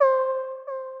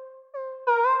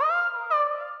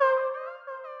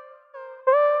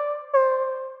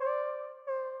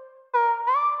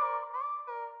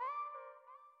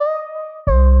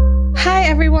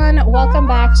everyone. Welcome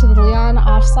back to the Leon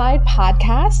Offside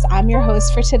podcast. I'm your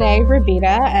host for today, Rabita,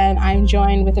 and I'm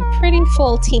joined with a pretty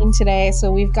full team today.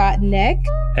 So we've got Nick.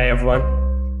 Hey,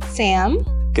 everyone. Sam.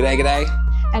 G'day.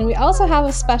 And we also have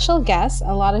a special guest.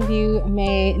 A lot of you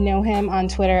may know him on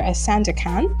Twitter as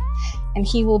Sandakan, and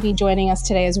he will be joining us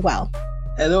today as well.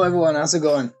 Hello, everyone. How's it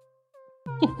going?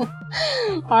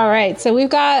 All right. So we've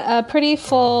got a pretty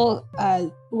full,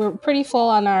 we're pretty full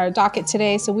on our docket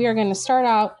today. So we are going to start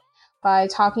out by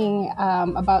talking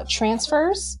about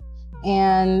transfers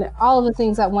and all of the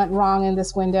things that went wrong in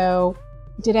this window.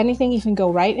 Did anything even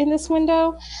go right in this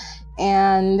window?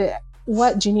 And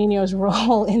what Juninho's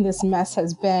role in this mess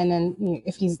has been, and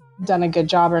if he's done a good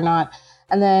job or not.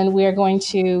 And then we are going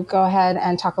to go ahead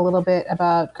and talk a little bit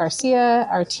about Garcia,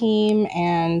 our team,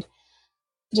 and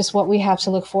just what we have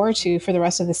to look forward to for the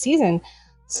rest of the season.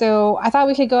 So I thought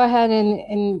we could go ahead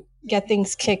and get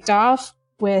things kicked off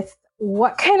with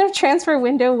what kind of transfer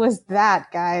window was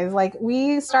that, guys? Like,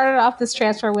 we started off this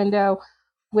transfer window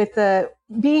with the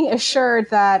being assured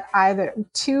that either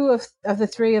two of the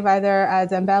three of either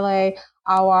Dembele,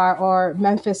 Aouar, or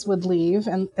Memphis would leave,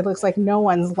 and it looks like no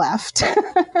one's left.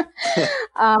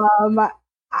 I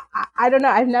don't know.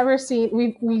 I've never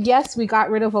seen. We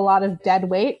got rid of a lot of dead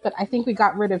weight, but I think we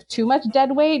got rid of too much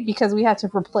dead weight because we had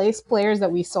to replace players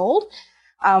that we sold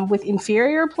with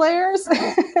inferior players.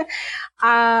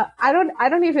 I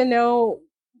don't even know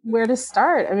where to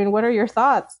start. I mean, what are your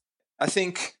thoughts? I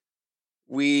think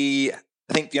the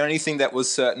only thing that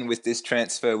was certain with this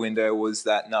transfer window was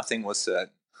that nothing was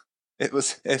certain.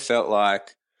 It felt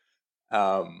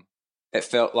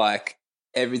like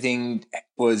everything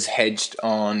was hedged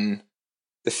on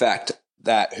the fact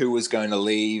that who was going to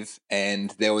leave,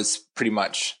 and there was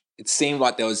it seemed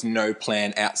like there was no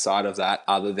plan outside of that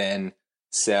other than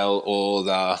sell all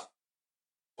the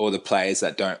players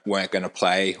that weren't going to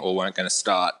play or weren't going to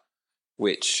start,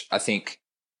 which I think,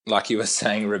 like you were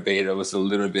saying, Rabita, was a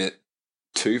little bit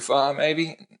too far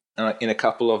maybe in a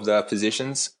couple of the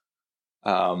positions.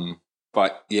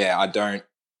 But yeah, I don't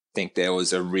think there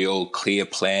was a real clear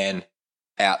plan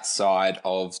outside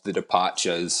of the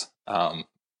departures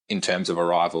in terms of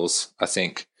arrivals. I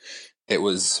think it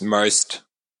was most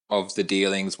of the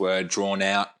dealings were drawn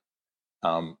out.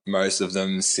 Most of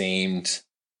them seemed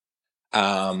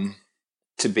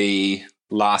to be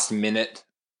last minute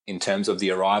in terms of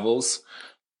the arrivals.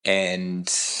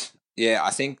 And yeah,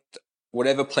 I think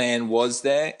whatever plan was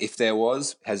there, if there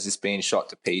was, has just been shot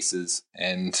to pieces.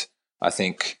 And I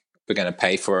think we're going to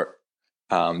pay for it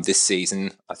this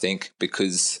season, I think,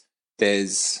 because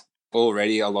there's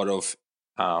already a lot of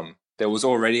there was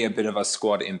already a bit of a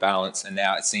squad imbalance, and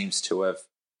now it seems to have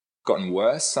gotten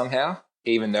worse somehow.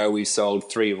 Even though we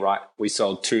sold two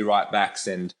right backs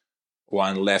and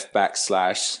one left back /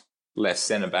 left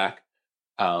centre back.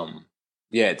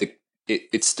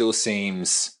 It still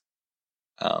seems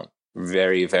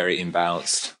very, very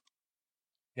imbalanced.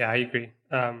 Yeah, I agree.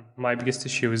 My biggest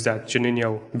issue is that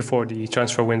Juninho, before the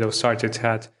transfer window started,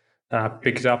 had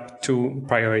picked up two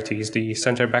priorities: the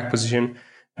centre back position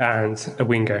and a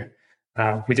winger.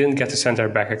 We didn't get a centre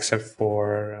back except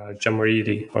for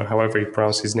Jamoridi, or however you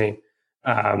pronounce his name,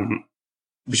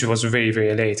 which was very,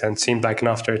 very late and seemed like an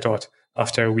afterthought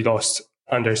after we lost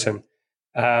Anderson.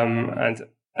 And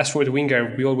as for the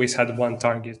winger, we always had one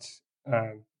target,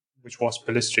 which was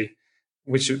Pellistri,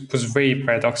 which was very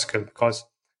paradoxical because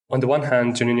on the one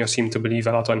hand, Juninho seemed to believe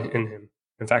a lot in him.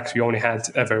 In fact, we only had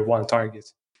ever one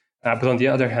target. But on the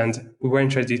other hand, we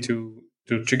weren't ready to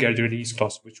trigger the release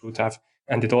clause, which would have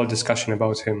ended all discussion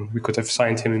about him. We could have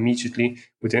signed him immediately.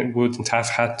 We wouldn't have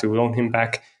had to loan him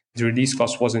back. The release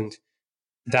clause wasn't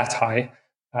that high.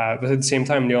 But at the same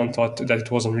time, Leon thought that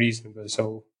it wasn't reasonable.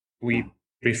 So we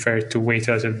preferred to wait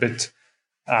a little bit.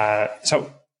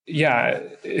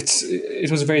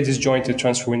 It was a very disjointed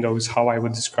transfer window is how I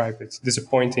would describe it.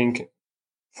 Disappointing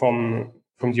from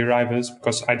the arrivals,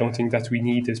 because I don't think that we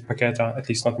needed Paqueta, at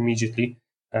least not immediately.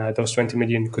 Those 20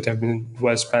 million could have been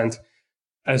well spent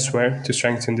elsewhere to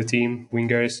strengthen the team,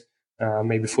 wingers,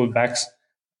 maybe full-backs,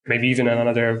 maybe even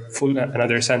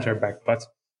another centre-back. But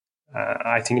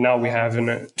I think now we have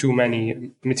too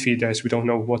many midfielders. We don't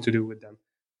know what to do with them.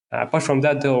 Apart from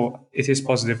that, though, it is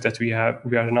positive that we are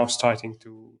now starting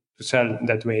to sell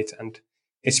that weight, and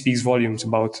it speaks volumes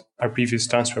about our previous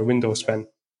transfer windows when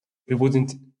we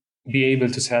wouldn't be able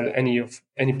to sell any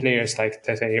players like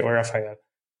Tete or Rafael.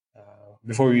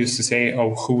 Before we used to say,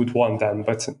 "Oh, who would want them?"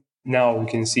 But now we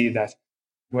can see that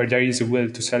where there is a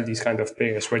will to sell these kind of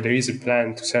players, where there is a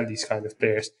plan to sell these kind of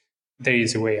players, there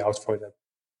is a way out for them.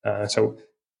 So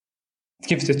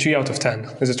give it a 3 out of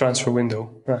 10 as a transfer window.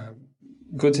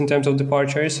 good in terms of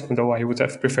departures, although I would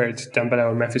have preferred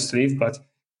Dembele or Memphis to leave. But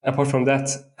apart from that,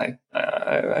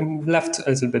 I'm left a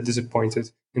little bit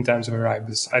disappointed in terms of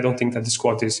arrivals. I don't think that the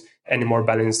squad is any more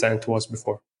balanced than it was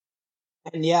before.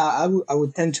 And yeah, I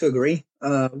would tend to agree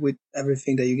with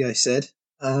everything that you guys said.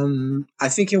 I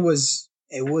think it was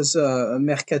a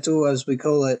mercato, as we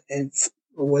call it, and it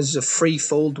was a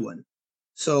threefold one.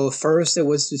 So first, it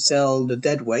was to sell the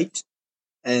dead weight,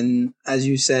 and as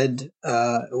you said,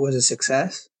 it was a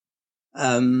success.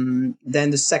 Then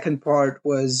the second part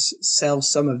was sell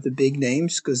some of the big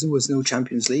names because there was no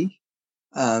Champions League.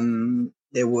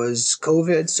 There was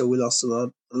COVID, so we lost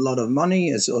a lot of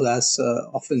money, as Olas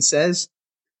often says.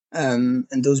 And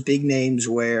those big names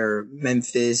were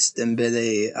Memphis,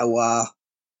 Dembele, Aouar.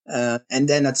 And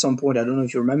then at some point, I don't know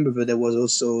if you remember, but there was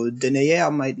also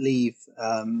Denayer might leave.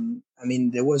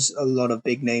 There was a lot of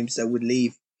big names that would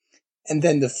leave. And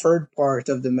then the third part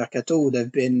of the Mercato would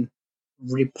have been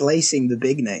replacing the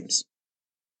big names.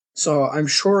 So I'm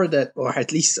sure that, or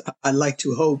at least I'd like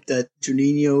to hope that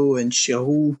Juninho and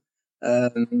Giroud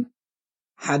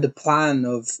had a plan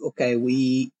of, okay,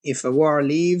 if Aouar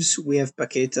leaves, we have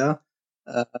Paqueta.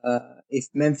 If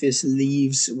Memphis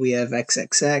leaves, we have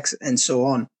XXX, and so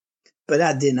on. But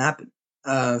that didn't happen.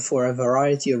 For a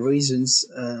variety of reasons,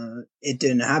 it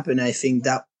didn't happen. I think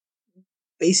that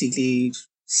basically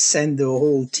sent the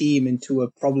whole team into a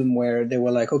problem where they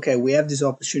were like, okay, we have these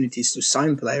opportunities to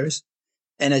sign players.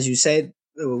 And as you said,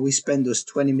 we spent those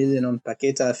 20 million on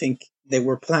Paqueta. I think they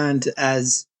were planned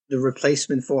as the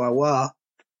replacement for Aouar.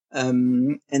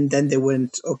 And then they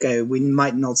went, okay, we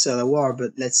might not sell Aouar,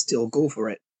 but let's still go for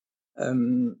it.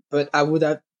 But I would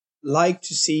have liked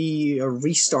to see a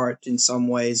restart in some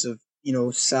ways of,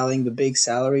 selling the big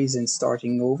salaries and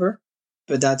starting over.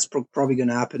 But that's probably going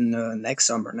to happen next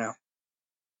summer now.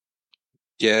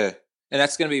 Yeah, and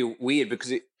that's going to be weird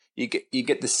because you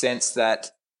get the sense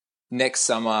that next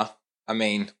summer,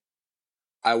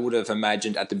 I would have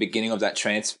imagined at the beginning of that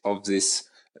of this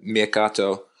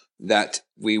mercato that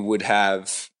we would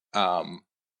have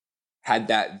had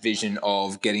that vision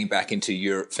of getting back into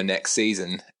Europe for next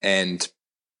season, and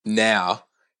now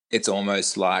it's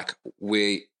almost like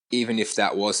even if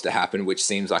that was to happen, which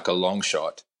seems like a long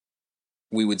shot,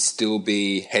 we would still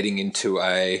be heading into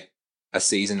a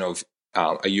season of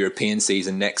a European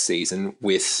season next season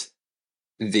with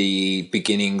the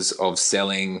beginnings of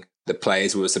selling the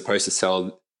players we were supposed to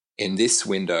sell in this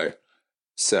window.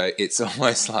 So it's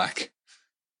almost like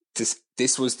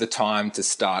this was the time to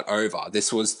start over.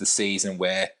 This was the season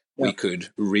where we could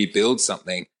rebuild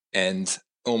something and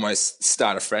almost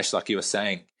start afresh, like you were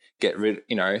saying.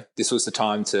 This was the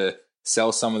time to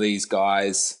sell some of these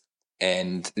guys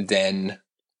and then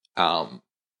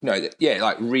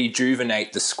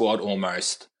rejuvenate the squad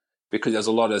almost, because there's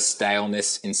a lot of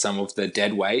staleness in some of the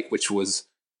dead weight, which was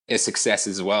a success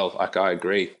as well. Like, I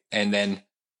agree. And then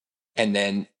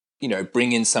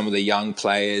bring in some of the young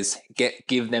players,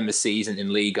 give them a season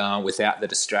in Ligue 1 without the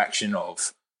distraction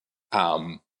of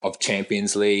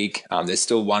Champions League. There's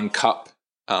still one cup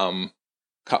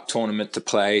tournament to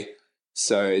play,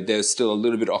 so there's still a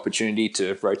little bit of opportunity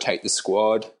to rotate the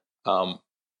squad.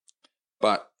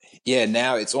 But yeah,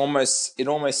 now it almost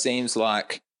seems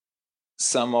like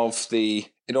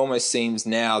it almost seems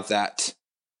now that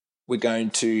we're going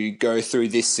to go through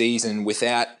this season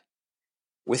without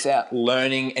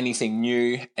learning anything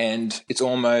new, and it's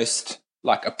almost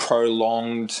like a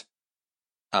prolonged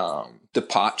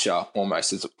departure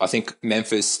almost. I think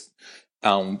Memphis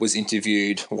was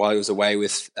interviewed while he was away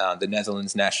with the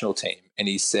Netherlands national team, and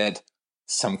he said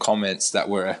some comments that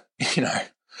were,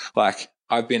 like,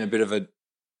 I've been a bit of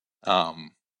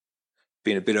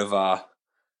a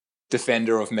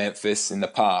defender of Memphis in the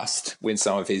past with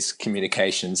some of his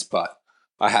communications, but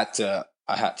I had to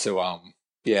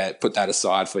put that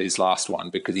aside for his last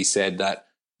one, because he said that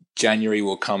January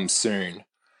will come soon,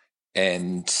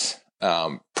 and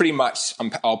pretty much,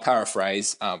 I'll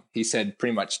paraphrase, he said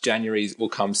pretty much January will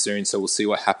come soon, so we'll see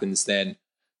what happens then.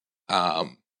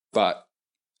 But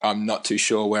I'm not too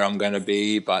sure where I'm going to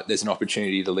be, but there's an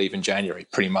opportunity to leave in January,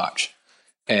 pretty much.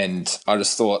 And I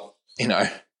just thought,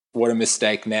 what a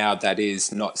mistake now that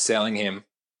is, not selling him.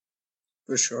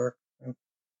 For sure.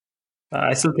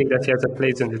 I still think that he has a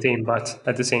place in the team, but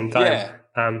at the same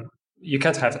time, you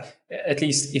can't have, at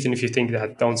least even if you think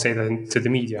that, don't say that to the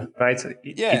media, right?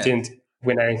 Yeah. He didn't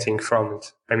win anything from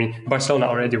it. I mean, Barcelona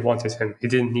already wanted him. He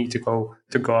didn't need to go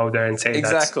out there and say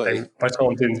exactly. that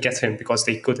Barcelona didn't get him because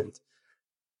they couldn't.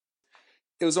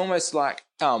 It was almost like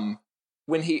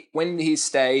when he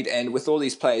stayed, and with all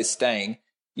these players staying,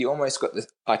 you almost got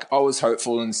I was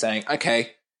hopeful and saying,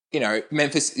 okay,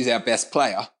 Memphis is our best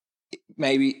player,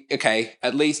 maybe, okay,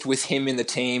 at least with him in the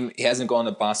team, he hasn't gone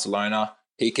to Barcelona.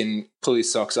 He can pull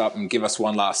his socks up and give us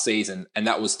one last season. And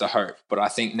that was the hope. But I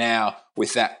think now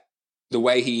with that, the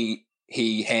way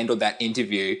he handled that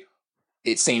interview,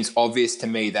 it seems obvious to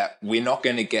me that we're not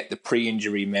going to get the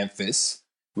pre-injury Memphis.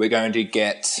 We're going to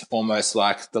get almost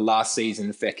like the last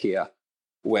season Fekir,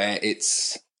 where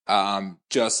it's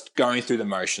just going through the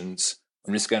motions.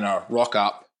 I'm just going to rock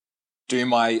up, do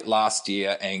my last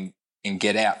year and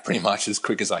get out pretty much as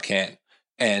quick as I can.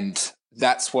 And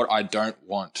that's what I don't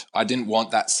want. I didn't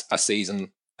want that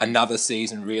another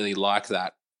season really like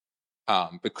that.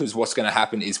 Because what's going to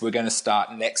happen is we're going to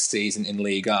start next season in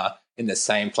Liga in the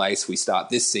same place we start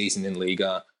this season in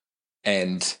Liga.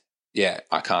 And yeah,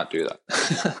 I can't do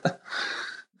that.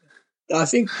 I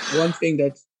think one thing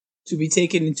that to be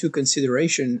taken into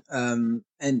consideration, and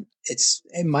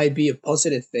it might be a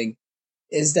positive thing,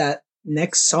 is that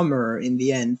next summer, in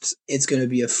the end, it's going to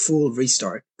be a full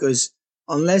restart. Because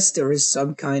unless there is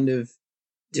some kind of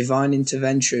divine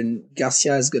intervention,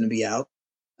 Garcia is going to be out.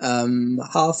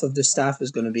 Half of the staff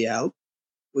is going to be out.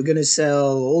 We're going to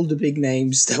sell all the big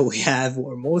names that we have,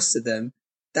 or most of them.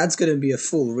 That's going to be a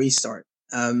full restart.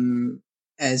 And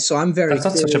so I'm very. That's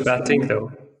not such a bad thing,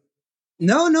 though.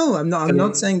 No, I'm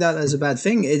not saying that as a bad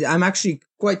thing. I'm actually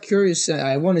quite curious.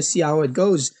 I want to see how it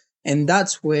goes, and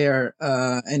that's where.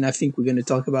 And I think we're going to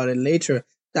talk about it later.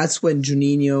 That's when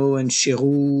Juninho and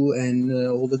Giroud and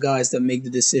all the guys that make the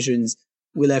decisions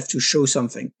will have to show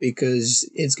something, because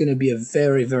it's going to be a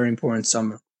very, very important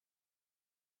summer.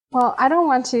 Well, I don't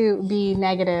want to be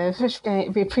negative.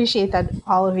 We appreciate that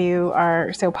all of you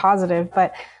are so positive,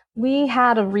 but we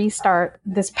had a restart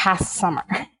this past summer.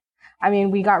 I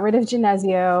mean, we got rid of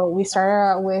Genesio. We started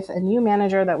out with a new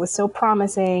manager that was so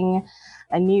promising,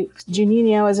 a new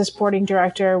Juninho as a sporting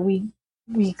director. We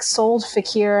sold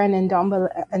Fekir and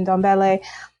Ndombele,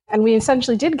 and we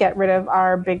essentially did get rid of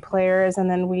our big players. And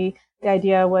then the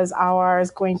idea was ours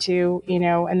going to,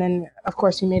 and then of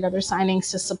course we made other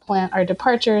signings to supplant our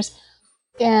departures.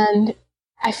 And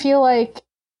I feel like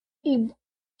we've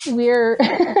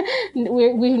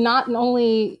not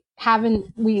only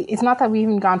it's not that we've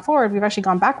even gone forward, we've actually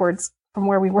gone backwards from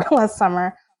where we were last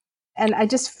summer. And I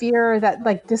just fear that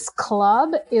like this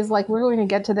club is like, we're going to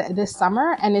get to this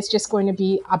summer and it's just going to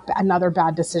be another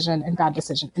bad decision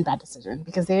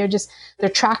because their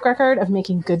track record of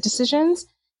making good decisions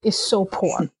is so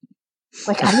poor.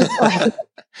 Like, I don't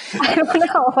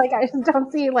know. Like, I just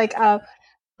don't see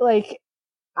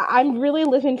I'm really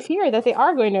live in fear that they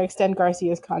are going to extend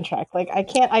Garcia's contract. Like,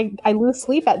 I lose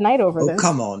sleep at night over this. Oh,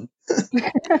 come on.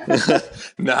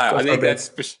 No, I think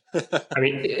that's. I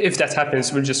mean, if that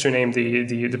happens, we'll just rename the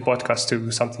podcast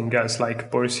to something else,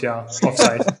 like Borussia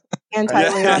Offside.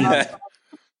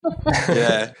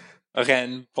 Yeah.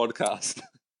 Again, podcast.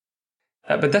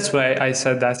 But that's why I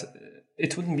said that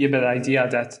it wouldn't be a bad idea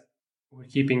that we're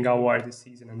keeping Aouar this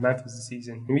season and Memphis this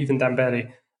season, and even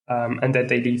Dembele, and that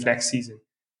they leave next season.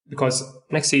 Because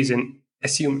next season,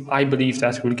 I believe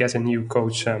that we'll get a new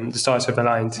coach. The stars have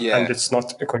aligned, and it's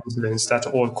not a coincidence that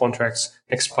all contracts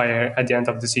expire at the end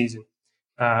of the season.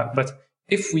 But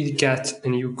if we get a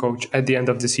new coach at the end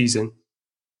of the season,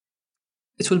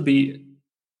 it will be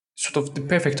sort of the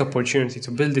perfect opportunity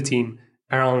to build a team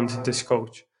around this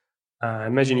coach.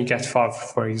 Imagine you get Favre,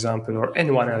 for example, or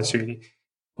anyone else really,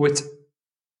 with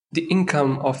the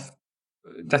income of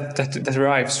that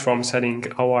arrives from selling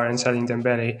Aouar and selling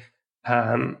Dembele,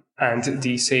 and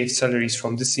the saved salaries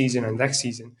from this season and next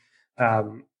season,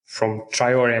 from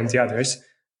Traore and the others.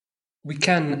 We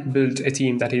can build a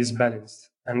team that is balanced,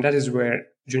 and that is where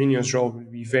Juninho's role will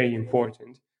be very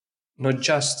important, not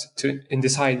just in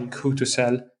deciding who to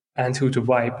sell and who to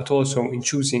buy, but also in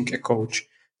choosing a coach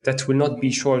that will not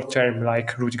be short-term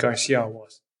like Rudi Garcia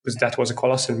was, because that was a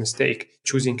colossal mistake,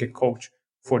 choosing a coach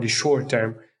for the short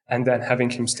term and then having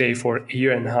him stay for a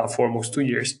year and a half, almost 2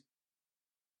 years,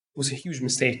 was a huge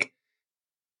mistake.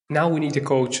 Now we need a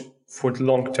coach for the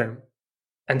long term.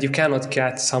 And you cannot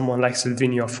get someone like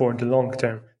Silvinho for the long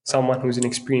term, someone who's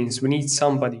inexperienced. We need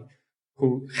somebody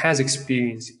who has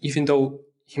experience, even though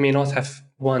he may not have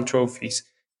won trophies.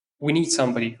 We need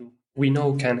somebody who we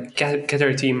know can get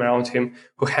our team around him,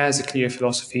 who has a clear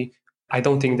philosophy. I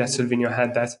don't think that Silvinho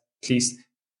had that, at least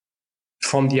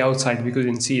from the outside. We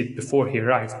couldn't see it before he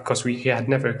arrived because he had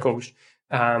never coached.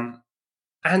 And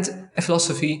a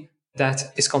philosophy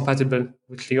that is compatible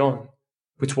with Lyon,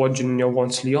 with what Juninho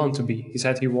wants Lyon to be. He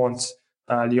said he wants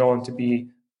Lyon to be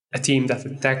a team that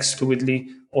attacks fluidly,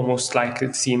 almost like the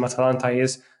team Atalanta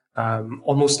is,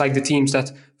 almost like the teams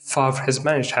that Favre has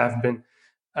managed to have been.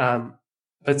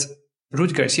 But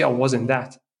Rudi Garcia wasn't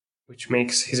that. which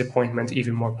makes his appointment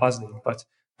even more puzzling. But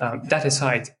that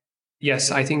aside,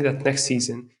 yes, I think that next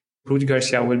season, Rudy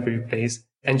Garcia will be replaced,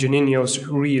 and Juninho's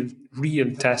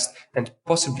real test, and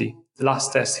possibly the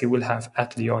last test he will have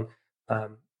at Lyon,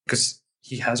 because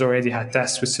he has already had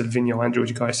tests with Silvinho and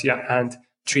Rudy Garcia and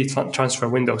 3 transfer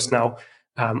windows now.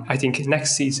 I think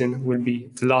next season will be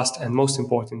the last and most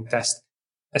important test,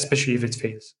 especially if it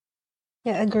fails.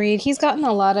 Yeah, agreed. He's gotten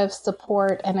a lot of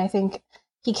support, and I think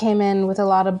he came in with a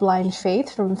lot of blind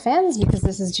faith from fans because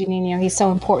this is Juninho. He's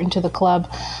so important to the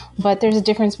club. But there's a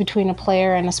difference between a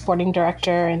player and a sporting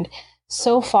director, and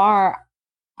so far,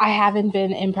 I haven't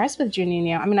been impressed with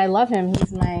Juninho. I mean, I love him.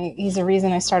 He's the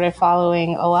reason I started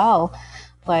following OL,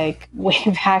 like way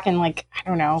back in like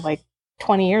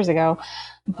 20 years ago.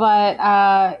 But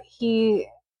I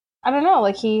don't know,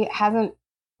 like he hasn't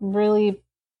really,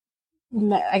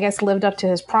 I guess, lived up to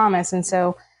his promise. And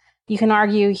so you can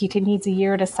argue he needs a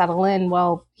year to settle in.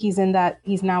 Well, he's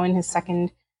now in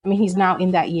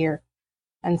that year.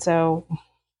 And so,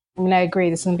 I mean, I agree.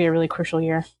 This is going to be a really crucial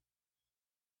year.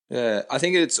 Yeah, I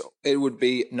think it would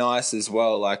be nice as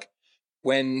well. Like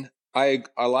when I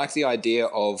like the idea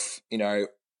of,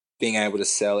 being able to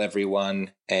sell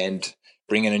everyone and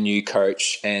bring in a new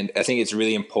coach. And I think it's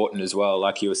really important as well,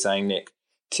 like you were saying, Nick,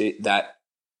 that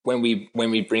when we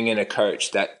bring in a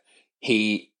coach that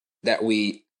we at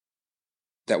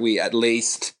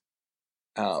least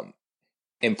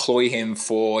employ him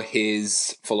for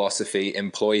his philosophy,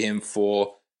 employ him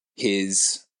for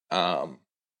his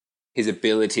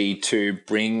ability to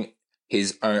bring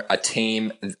a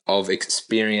team of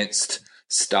experienced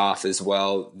staff as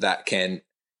well that can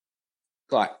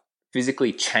like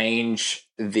physically change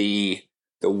the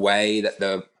way that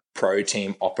the pro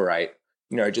team operate.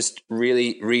 Just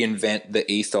really reinvent the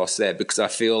ethos there, because I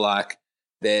feel like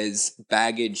there's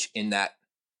baggage in that.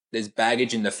 There's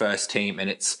baggage in the first team, and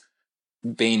it's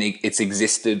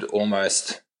existed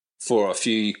almost for a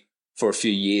few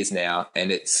years now,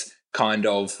 and it's kind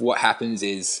of what happens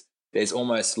is there's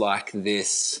almost like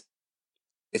this.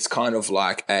 It's kind of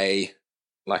like a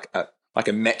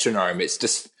metronome. It's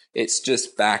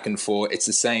just back and forth. It's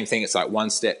the same thing. It's like one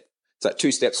step. It's like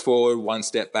 2 steps forward, 1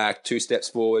 step back, 2 steps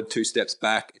forward, 2 steps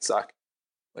back. It's like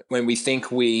when we think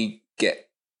we're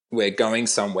going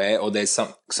somewhere, or there's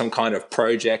some kind of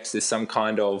project, there's some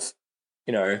kind of,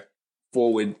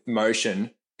 forward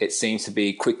motion, it seems to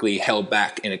be quickly held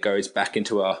back, and it goes back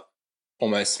into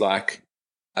almost like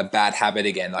a bad habit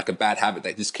again, like a bad habit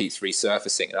that just keeps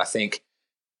resurfacing. And I think,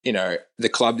 the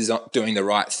club is not doing the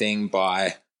right thing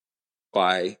by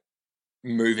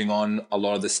moving on a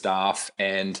lot of the staff,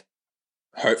 and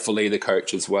hopefully the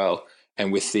coach as well,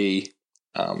 and with the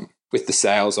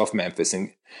sales of Memphis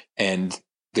and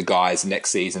the guys next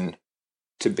season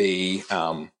to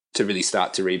really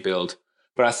start to rebuild.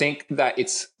 But I think that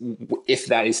if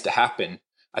that is to happen,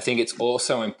 I think it's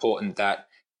also important that,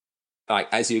 like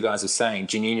as you guys are saying,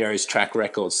 Juninho's track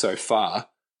record so far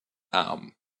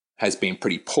has been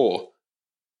pretty poor.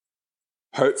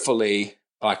 Hopefully,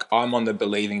 like I'm on the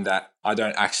believing that I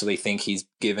don't actually think he's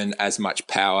given as much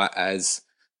power as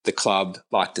the club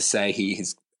like to say he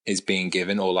is being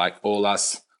given, or like all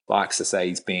us likes to say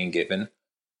he's being given.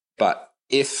 But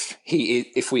if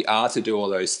we are to do all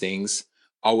those things,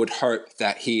 I would hope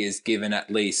that he is given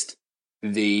at least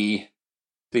the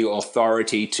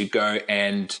authority to go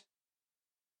and,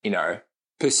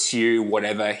 pursue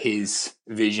whatever his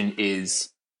vision is.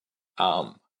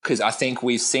 Because I think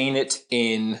we've seen it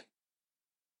in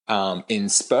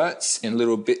spurts, in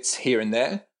little bits here and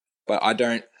there, but I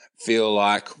don't feel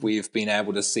like we've been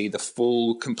able to see the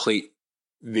full, complete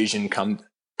vision come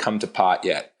to part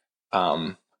yet.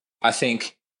 I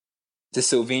think the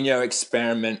Silvinho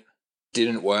experiment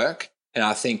didn't work, and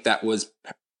I think that was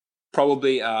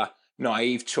probably a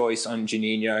naive choice on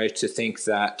Juninho to think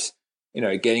that,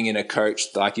 getting in a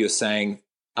coach, like you're saying,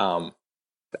 that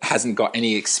hasn't got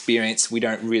any experience, we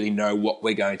don't really know what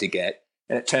we're going to get.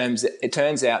 And it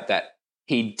turns out that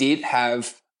he did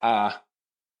have a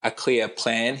clear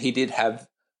plan. He did have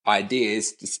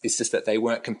ideas. It's just that they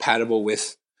weren't compatible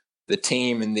with the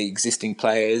team and the existing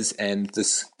players and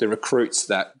the recruits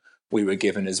that we were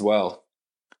given as well.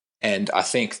 And I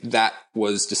think that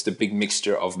was just a big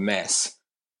mixture of mess.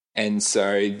 And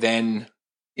so then,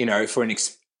 for an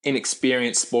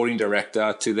inexperienced sporting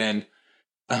director to then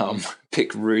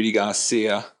pick Rudy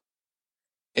Garcia,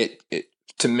 it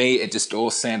to me, it just all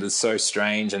sounded so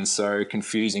strange and so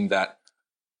confusing that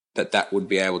would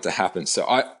be able to happen. So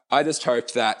I just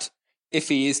hope that if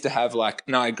he is to have I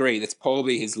agree, that's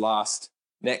probably his last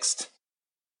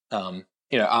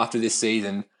after this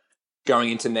season, going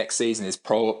into next season is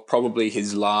probably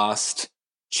his last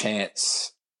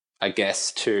chance, I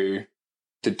guess, to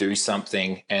do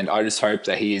something. And I just hope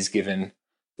that he is given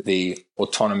the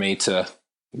autonomy to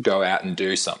go out and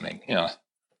do something, you know.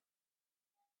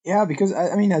 Yeah, because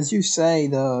I mean, as you say,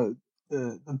 the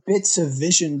bits of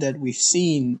vision that we've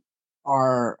seen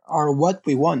are what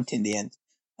we want in the end.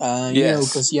 Yes.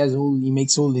 Because he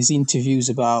makes all these interviews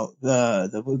about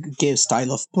the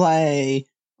style of play,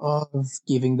 of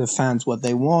giving the fans what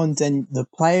they want, and the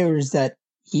players that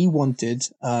he wanted,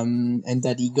 and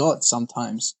that he got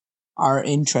sometimes are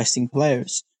interesting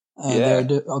players. Yeah.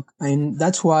 And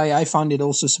that's why I found it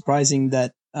also surprising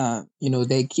that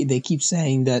they keep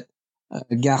saying that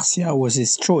Garcia was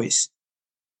his choice.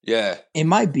 Yeah. It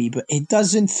might be, but it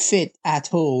doesn't fit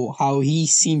at all how he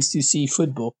seems to see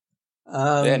football.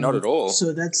 Yeah, not at all.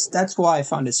 So that's why I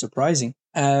found it surprising.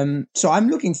 So I'm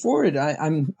looking forward. I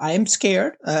am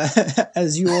scared,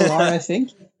 as you all are, I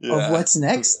think, of what's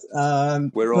next.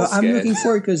 We're all scared. I'm looking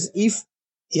forward because if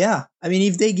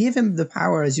they give him the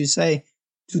power, as you say,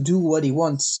 to do what he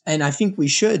wants, and I think we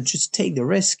should just take the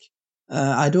risk.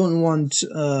 I don't want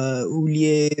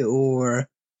Houllier or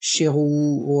Giroud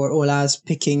or Aulas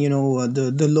picking,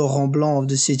 the Laurent Blanc of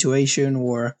the situation,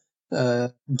 or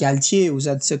Galtier, who's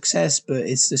had success, but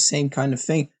it's the same kind of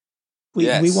thing.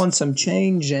 We want some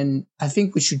change, and I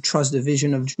think we should trust the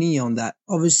vision of Juninho on that.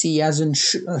 Obviously, he hasn't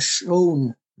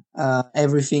shown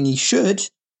everything he should,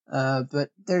 but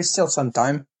there's still some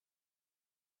time.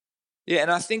 Yeah,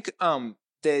 and I think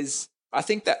I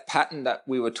think that pattern that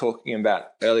we were talking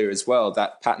about earlier as well,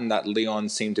 that pattern that Lyon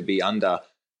seemed to be under,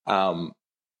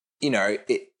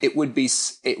 it would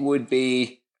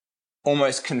be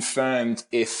almost confirmed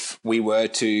if we were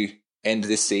to end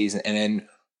this season and then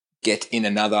get in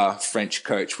another French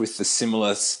coach with a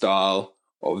similar style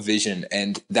or vision.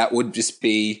 And that would just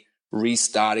be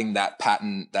restarting that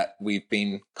pattern that we've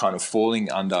been kind of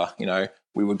falling under.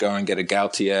 We would go and get a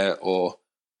Galtier or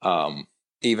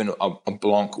even a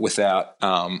Blanc without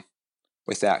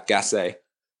Gasset.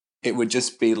 It would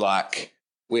just be like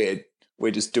we're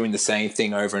just doing the same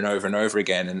thing over and over and over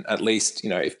again. And at least,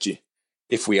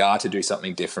 if we are to do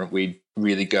something different, we'd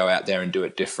really go out there and do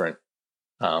it different.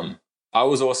 I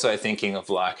was also thinking of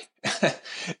I'm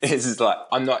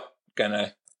not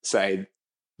gonna say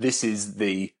this is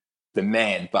the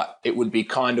man, but it would be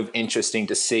kind of interesting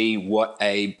to see what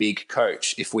a big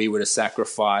coach, if we were to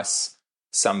sacrifice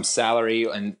some salary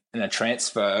and a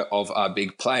transfer of a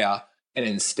big player and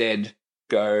instead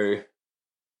go,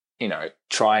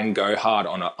 try and go hard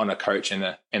on a coach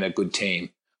and a good team.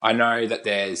 I know that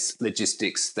there's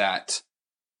logistics that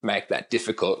make that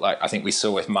difficult. Like I think we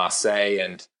saw with Marseille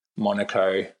and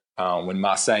Monaco, when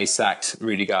Marseille sacked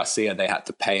Rudy Garcia, they had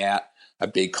to pay out a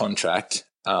big contract.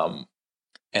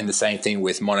 And the same thing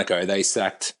with Monaco. They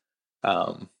sacked,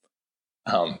 I've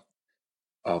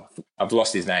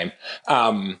lost his name.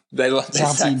 They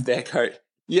sacked their coach.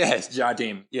 Yes,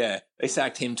 Jardim. Yeah, they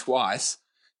sacked him twice.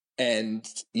 And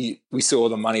we saw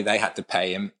the money they had to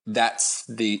pay him. That's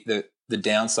the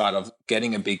downside of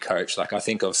getting a big coach. Like I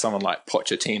think of someone like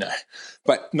Pochettino,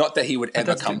 but not that he would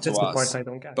ever come to us. That's the point I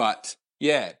don't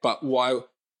get. But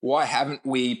why haven't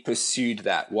we pursued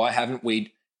that? Why haven't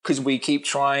we? Because we keep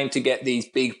trying to get these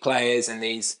big players and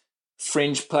these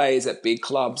fringe players at big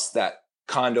clubs that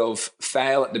kind of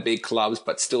fail at the big clubs,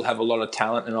 but still have a lot of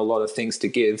talent and a lot of things to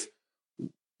give.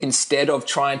 Instead of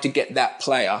trying to get that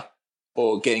player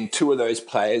or getting two of those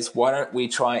players, why don't we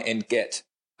try and get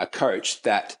a coach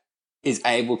that is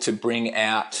able to bring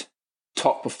out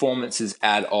top performances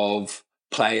out of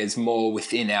players more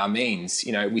within our means?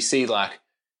 We see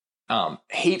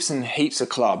heaps and heaps of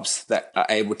clubs that are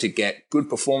able to get good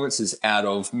performances out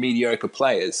of mediocre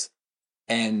players.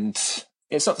 And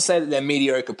it's not to say that they're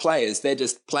mediocre players. They're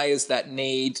just players that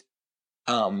need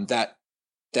that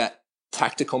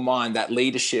tactical mind, that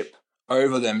leadership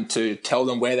over them to tell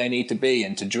them where they need to be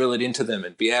and to drill it into them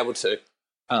and be able to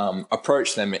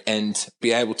approach them and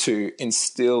be able to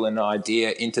instill an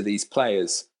idea into these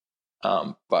players.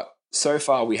 But so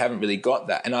far we haven't really got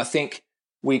that. And I think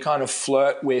we kind of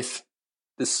flirt with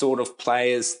the sort of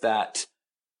players that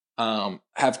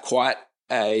have quite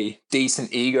a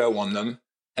decent ego on them.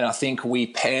 And I think we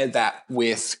pair that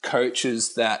with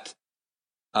coaches that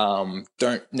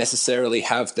don't necessarily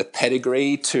have the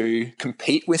pedigree to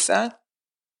compete with that.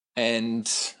 And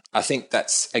I think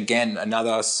that's, again,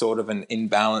 another sort of an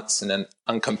imbalance and an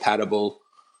incompatible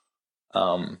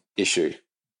issue.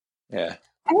 Yeah.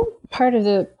 I think part of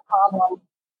the problem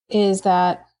is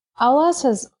that Aulas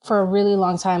has, for a really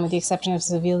long time, with the exception of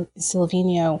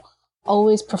Silvinho,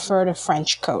 always preferred a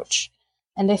French coach.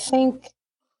 And I think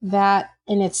that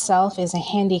in itself is a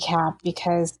handicap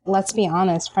because, let's be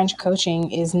honest, French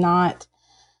coaching is not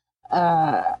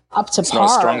up to It's par. not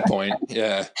a strong point.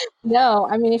 Yeah. No,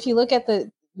 I mean, if you look at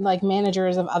the like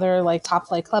managers of other like top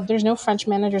flight club, there's no French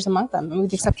managers among them, with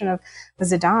the exception of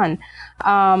Zidane.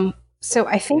 So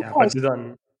I think, Yeah, but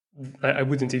Zidane, I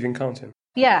wouldn't even count him.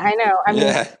 yeah, I know. I mean,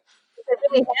 Yeah.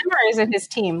 really Hammer is in his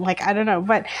team. Like, I don't know,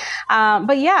 but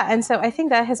yeah. And so I think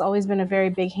that has always been a very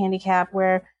big handicap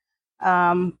where,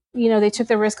 you know, they took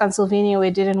the risk on Silvino.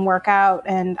 It didn't work out.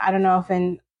 And I don't know if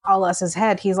in Aulas's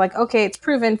head, he's like, okay, it's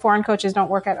proven foreign coaches don't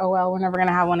work at OL. We're never going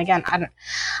to have one again. I don't,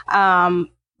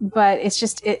 but it's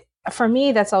just, for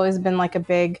me, that's always been like a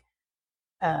big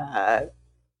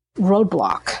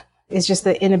roadblock. It's just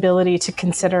the inability to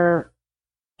consider,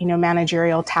 you know,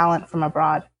 managerial talent from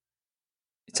abroad.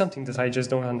 It's something that I just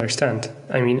don't understand.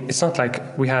 I mean, it's not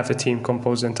like we have a team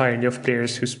composed entirely of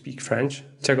players who speak French.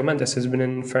 Thiago Mendes has been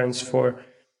in France for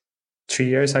 3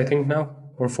 years, I think now,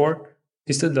 or 4.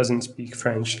 He still doesn't speak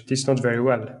French, at least not very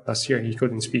well. Last year, he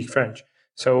couldn't speak French.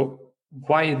 So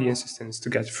why the insistence to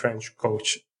get a French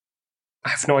coach? I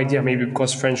have no idea, maybe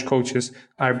because French coaches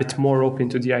are a bit more open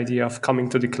to the idea of coming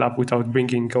to the club without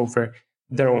bringing over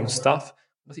their own stuff.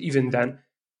 But even then,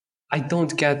 I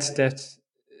don't get the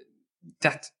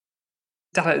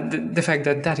fact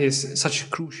that that is such a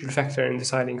crucial factor in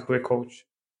deciding who a coach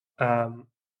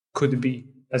could be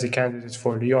as a candidate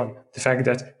for Lyon. The fact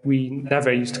that we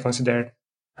never used to consider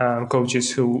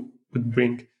coaches who would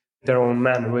bring their own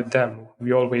man with them.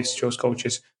 We always chose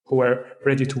coaches who were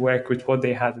ready to work with what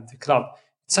they had at the club.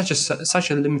 It's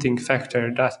such a limiting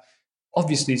factor that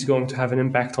obviously is going to have an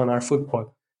impact on our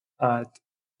football.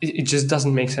 It just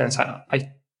doesn't make sense.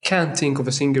 I can't think of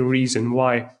a single reason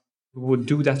why we would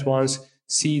do that once,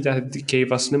 see that it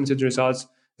gave us limited results,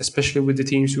 especially with the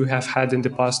teams we have had in the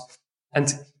past,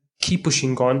 and keep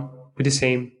pushing on with the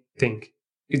same thing.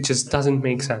 It just doesn't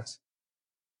make sense.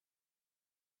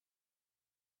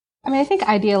 I mean, I think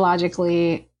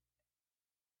ideologically,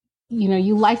 you know,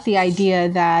 you like the idea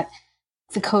that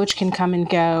the coach can come and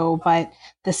go, but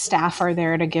the staff are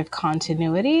there to give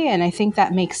continuity. And I think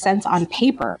that makes sense on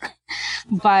paper.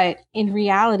 But in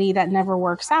reality, that never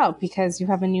works out because you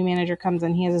have a new manager comes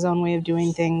in, he has his own way of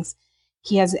doing things.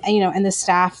 He has, you know, and the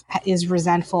staff is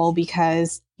resentful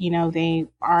because, you know, they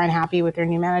are unhappy with their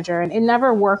new manager and it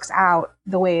never works out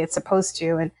the way it's supposed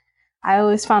to. And I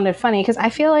always found it funny because I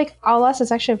feel like Aulas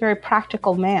is actually a very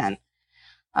practical man.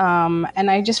 And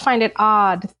I just find it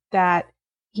odd that,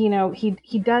 you know, he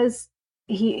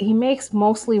makes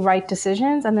mostly right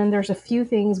decisions. And then there's a few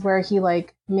things where he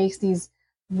like makes these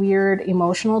weird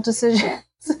emotional decisions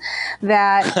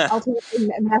that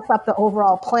ultimately mess up the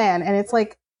overall plan. And it's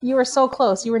like, you were so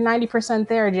close. You were 90%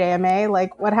 there, JMA.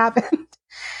 Like, what happened?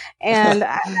 And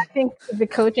I think the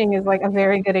coaching is like a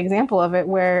very good example of it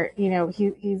where, you know,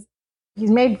 he's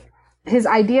made his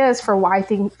ideas for why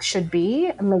things should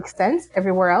be make sense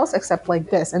everywhere else except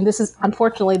like this. And this is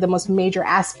unfortunately the most major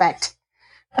aspect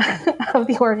of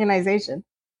the organization.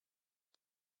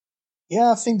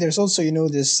 Yeah, I think there's also, you know,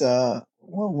 this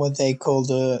what they call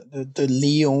the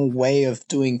Lyon way of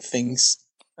doing things,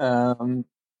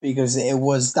 because that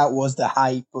was the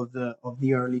hype of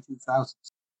the early 2000s.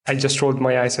 I just rolled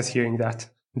my eyes at hearing that,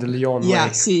 the Lyon way.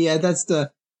 Yeah, see, yeah, that's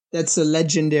a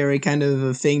legendary kind of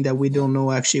a thing that we don't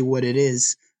know actually what it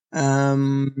is.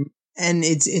 And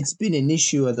it's been an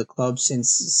issue at the club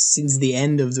since the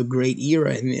end of the great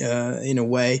era in a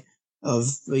way of,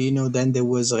 you know, then there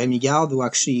was Rémi Garde who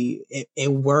actually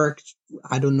it worked.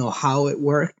 I don't know how it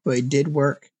worked, but it did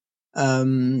work.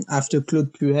 After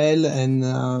Claude Puel,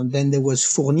 and then there was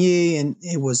Fournier, and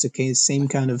it was the same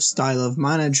kind of style of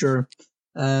manager,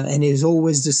 and it was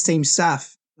always the same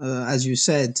staff. As you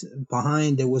said,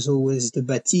 behind there was always the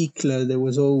Baticle, there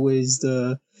was always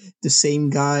the same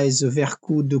guys,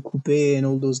 Vercout, De Coupé, and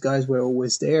all those guys were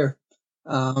always there.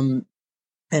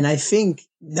 And I think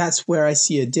that's where I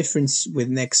see a difference with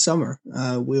next summer.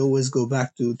 We always go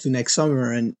back to next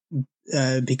summer, and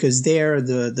because there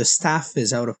the staff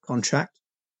is out of contract.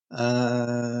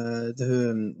 What's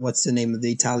the name of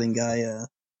the Italian guy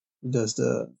who does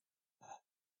the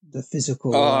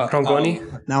physical? Rongoni?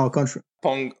 Now a contract.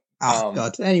 Pong.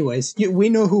 God. Anyways, we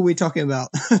know who we're talking about.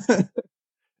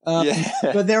 Yeah.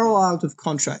 But they're all out of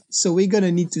contract. So we're going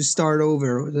to need to start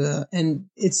over. And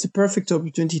it's the perfect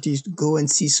opportunity to go and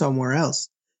see somewhere else.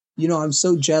 You know, I'm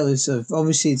so jealous of,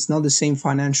 obviously it's not the same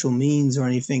financial means or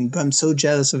anything, but I'm so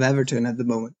jealous of Everton at the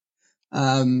moment.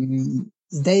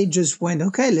 They just went,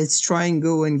 okay, let's try and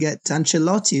go and get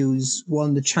Ancelotti, who's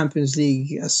won the Champions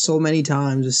League so many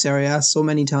times, the Serie A so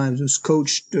many times, who's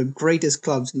coached the greatest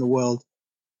clubs in the world.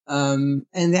 And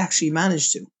they actually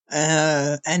managed to.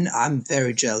 And I'm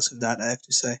very jealous of that, I have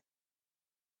to say.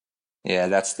 Yeah,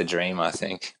 that's the dream, I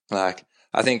think. Like,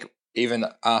 I think even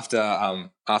after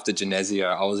Genesio,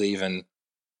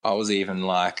 I was even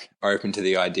like open to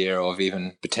the idea of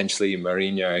even potentially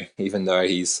Mourinho, even though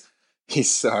he's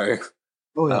so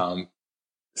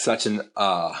such an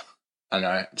I don't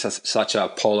know, just such a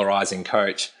polarizing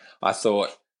coach. I thought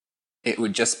it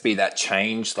would just be that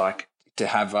change, like to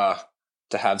have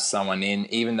someone in,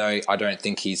 even though I don't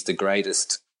think he's the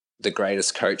greatest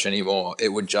coach anymore. It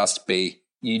would just be,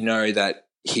 that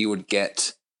he would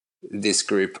get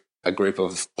a group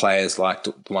of players like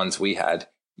the ones we had.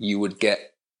 You would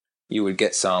get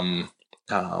some,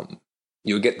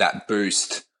 you would get that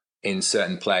boost in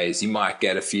certain players. You might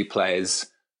get a few players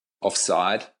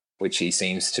offside, which he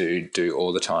seems to do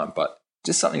all the time, but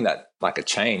just something that like a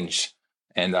change.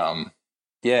 And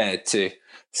to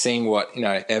seeing what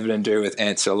Everton do with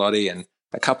Ancelotti and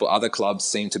a couple other clubs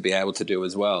seem to be able to do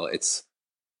as well. It's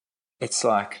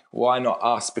like, why not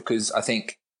us? Because I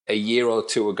think a year or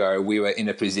two ago we were in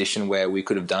a position where we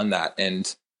could have done that,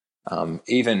 and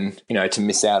even to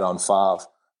miss out on Favre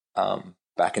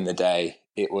back in the day,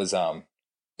 it was I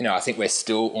think we're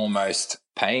still almost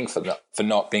paying for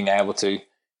not being able to,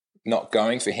 not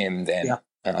going for him then. Yeah.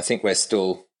 And I think we're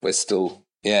still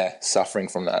suffering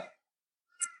from that.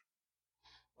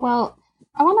 Well,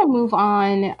 I want to move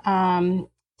on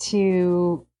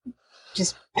to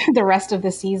just the rest of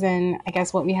the season, I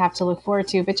guess what we have to look forward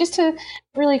to. But just to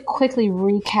really quickly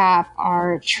recap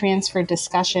our transfer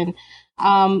discussion,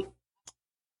 I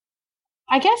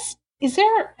guess, is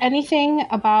there anything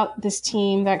about this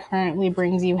team that currently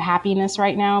brings you happiness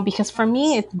right now? Because for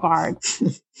me, it's Bard.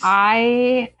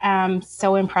 I am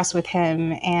so impressed with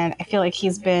him, and I feel like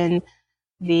he's been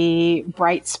the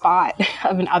bright spot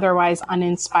of an otherwise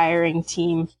uninspiring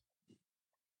team.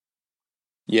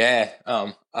 Yeah,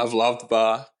 I've loved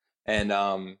Bar,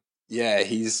 and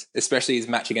he's, especially his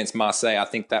match against Marseille. I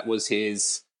think that was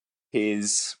his I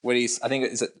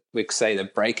think we could say the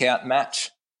breakout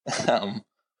match. I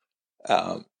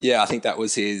think that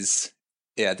was his.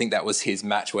 Yeah, I think that was his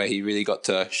match where he really got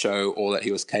to show all that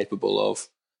he was capable of.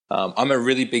 I'm a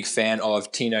really big fan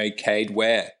of Tino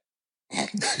Cade-Ware. I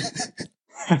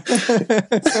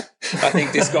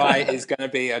think this guy is going to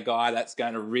be a guy that's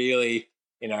going to really,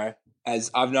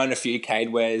 as I've known a few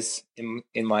Cade-Wares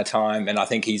in my time, and I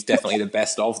think he's definitely the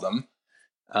best of them.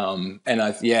 I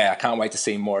can't wait to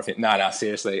see more of him. No,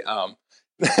 seriously.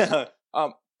 Cat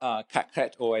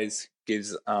always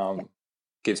gives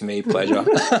me pleasure.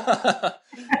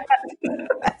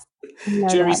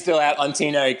 Jury's still out on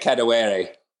Tino Cade-Ware,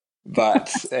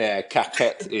 but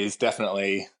Cat is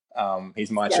definitely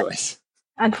he's my choice.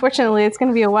 Unfortunately, it's going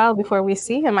to be a while before we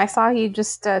see him. I saw he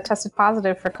just tested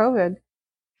positive for COVID.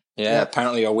 Yeah,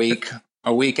 apparently a week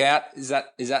out. Is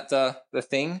that the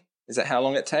thing? Is that how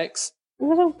long it takes?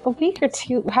 A week or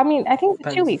two. I mean, I think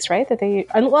it's 2 weeks, right? That they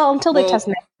until they test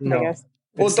next. No. I guess.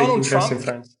 Well,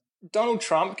 Donald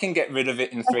Trump can get rid of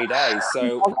it in 3 days,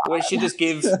 so we should just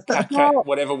give Cat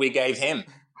whatever we gave him.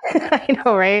 I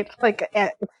know, right? Like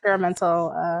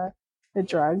experimental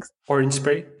drugs. Orange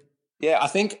spray. Yeah, I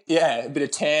think a bit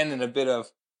of tan and a bit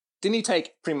of. Didn't he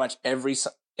take pretty much every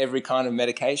kind of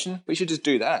medication? We should just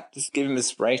do that. Just give him a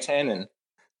spray tan and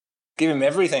give him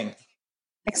everything.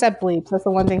 Except bleach. That's the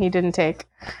one thing he didn't take.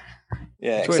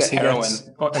 Yeah, except heroin.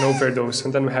 An overdose,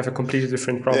 and then we have a completely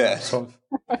different problem to solve.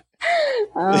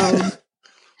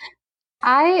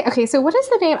 So what is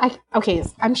the name?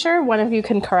 I'm sure one of you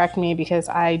can correct me because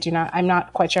I'm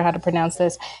not quite sure how to pronounce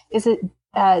this. Is it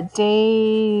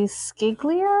De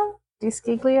Sciglio? Okay,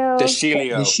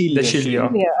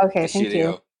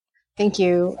 thank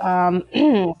you. But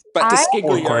De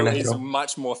Sciglio is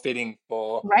much more fitting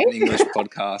for an English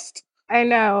podcast. I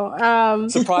know.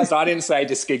 Surprised I didn't say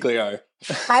De Sciglio.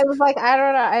 I was like, I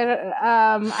don't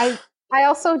know. I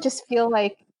also just feel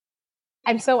like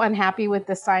I'm so unhappy with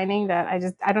the signing that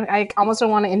I almost don't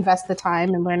want to invest the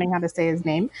time in learning how to say his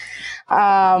name.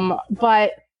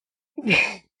 But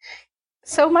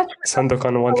so much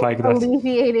Sandokan won't like that.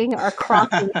 Alleviating our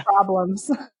crossing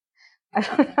problems. I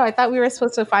don't know. I thought we were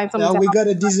supposed to find something. No, we got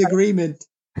a disagreement.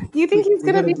 Do you think he's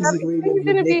going to be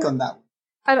on that one?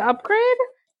 An upgrade?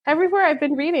 Everywhere I've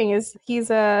been reading is he's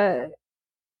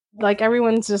like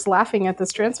everyone's just laughing at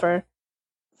this transfer.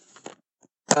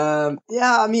 I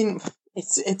mean,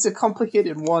 it's a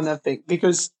complicated one, I think,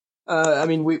 because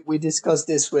we discussed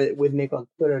this with Nick on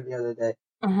Twitter the other day.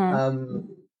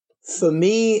 For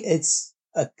me, it's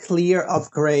a clear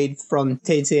upgrade from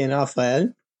Tete and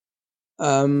Rafael.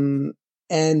 And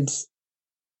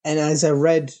as I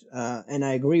read, and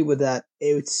I agree with that,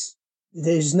 it's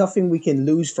there's nothing we can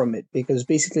lose from it because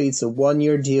basically it's a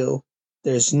 1-year deal.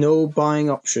 There's no buying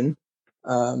option.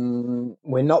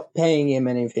 We're not paying him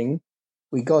anything.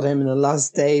 We got him in the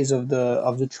last days of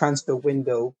the transfer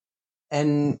window,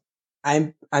 and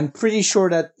I'm pretty sure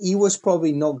that he was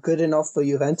probably not good enough for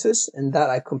Juventus, and that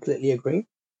I completely agree.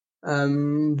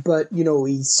 But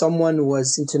he's someone who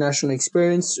has international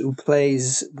experience, who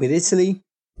plays with Italy,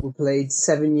 who played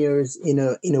 7 years in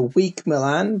a weak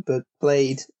Milan, but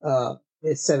played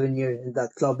 7 years in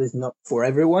that club is not for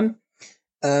everyone.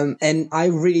 And I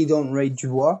really don't rate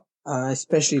Dubois,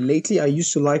 especially lately. I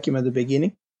used to like him at the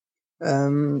beginning.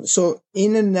 So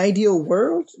in an ideal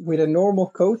world with a normal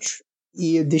coach,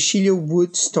 De Sciglio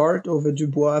would start over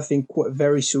Dubois, I think,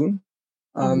 very soon.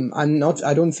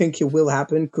 I don't think it will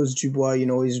happen because Dubois,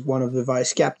 is one of the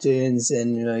vice captains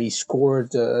and, he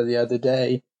scored the other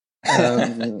day,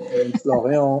 in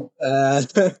Florient.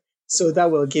 So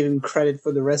that will give him credit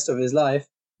for the rest of his life.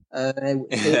 That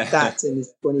and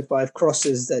his 25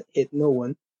 crosses that hit no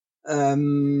one.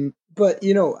 But,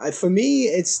 for me,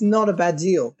 it's not a bad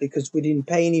deal because we didn't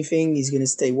pay anything. He's going to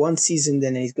stay 1 season,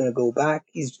 then he's going to go back.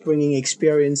 He's bringing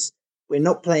experience. We're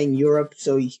not playing Europe,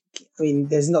 so,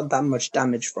 there's not that much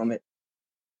damage from it.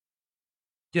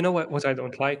 You know what I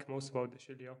don't like most about De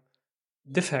Sciglio?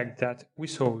 The fact that we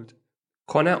sold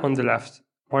Kone on the left,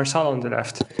 Marsala on the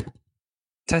left,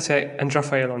 Tete and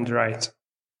Rafael on the right.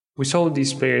 We sold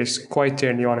these players quite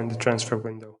early on in the transfer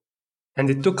window. And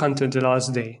it took until the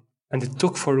last day, and it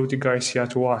took for Rudi Garcia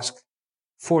to ask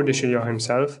for De Sciglio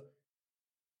himself,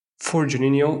 for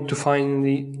Juninho to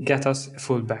finally get us a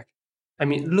fullback.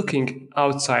 Looking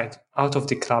outside, out of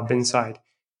the club, inside,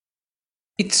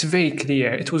 it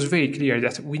was very clear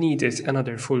that we needed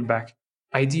another fullback,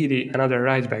 ideally another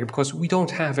right back, because we don't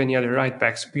have any other right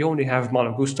backs. We only have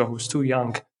Malo Gusto, who's too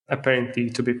young, apparently,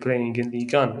 to be playing in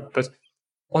Ligue 1. But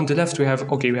on the left, we have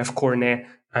Cornet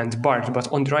and Bart,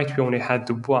 but on the right, we only had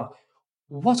Dubois.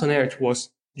 What on earth was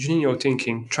Juninho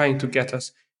thinking, trying to get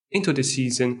us into the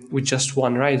season with just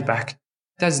one right back?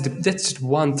 That's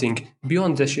one thing.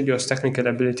 Beyond De Sciglio's technical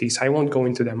abilities, I won't go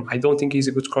into them. I don't think he's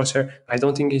a good crosser. I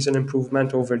don't think he's an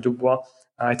improvement over Dubois.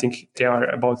 I think they are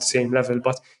about the same level.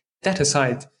 But that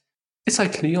aside, it's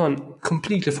like Lyon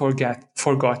completely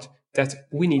forgot that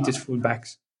we needed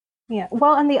fullbacks. Yeah.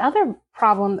 Well, and the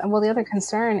other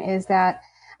concern is that,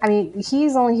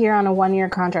 he's only here on a 1-year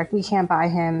contract. We can't buy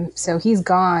him, so he's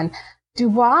gone.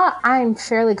 Dubois, I'm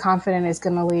fairly confident is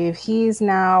going to leave. He's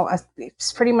now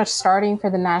pretty much starting for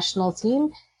the national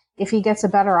team. If he gets a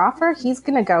better offer, he's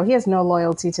going to go. He has no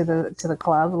loyalty to the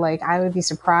club. Like, I would be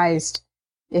surprised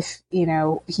if,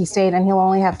 he stayed, and he'll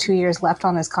only have 2 years left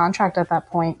on his contract at that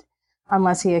point,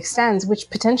 unless he extends, which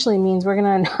potentially means we're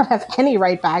going to not have any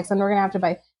right backs, and we're going to have to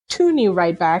buy 2 new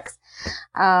right backs,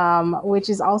 which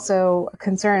is also a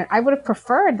concern. I would have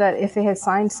preferred that if they had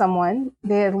signed someone,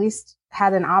 they at least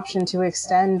had an option to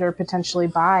extend or potentially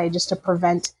buy, just to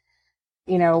prevent,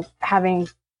 having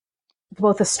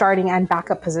both the starting and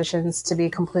backup positions to be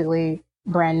completely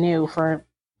brand new for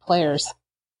players.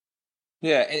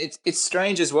 Yeah, and it's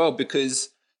strange as well because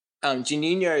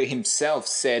Juninho himself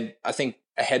said, I think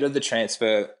ahead of the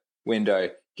transfer window,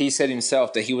 he said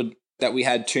himself that we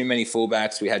had too many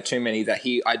fullbacks, we had too many, that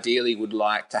he ideally would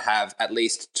like to have at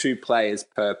least 2 players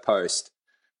per post,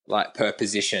 like per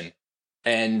position.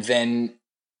 And then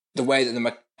the way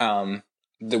that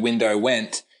the window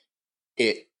went,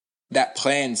 that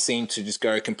plan seemed to just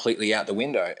go completely out the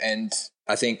window. And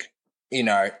I think,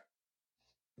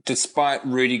 despite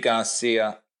Rudi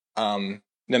Garcia, no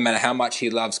matter how much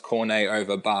he loves Cornet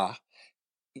over Bar,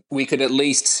 we could at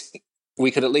least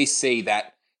see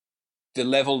that the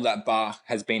level that Bar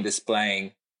has been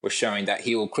displaying was showing that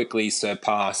he will quickly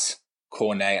surpass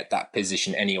Cornet at that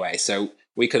position anyway. So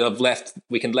we can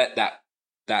let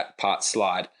that part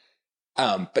slide.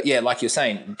 But yeah, like you're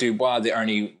saying, Dubois, the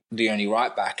only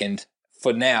right back, and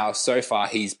for now, so far,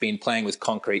 he's been playing with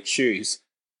concrete shoes.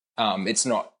 It's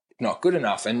not good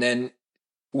enough. And then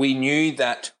we knew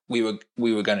that we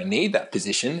were going to need that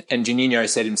position, and Juninho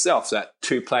said himself that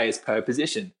 2 players per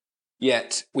position.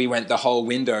 Yet we went the whole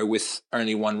window with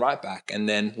only 1 right back. And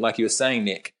then, like you were saying,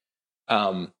 Nick,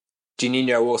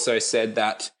 Juninho also said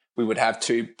that we would have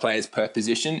 2 players per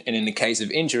position, and in the case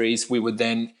of injuries, we would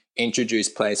then introduce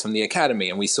players from the academy.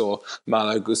 And we saw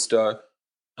Malo Gusto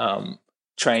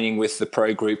training with the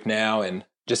pro group now, and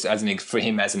just for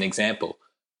him as an example.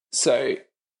 So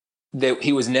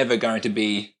he was never going to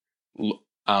be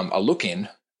a look-in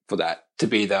for that, to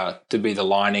be the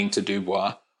lining to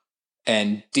Dubois.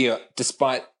 And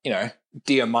despite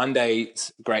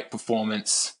Diamande's great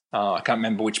performance, I can't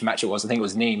remember which match it was. I think it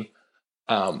was Nîmes.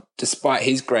 despite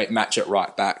his great match at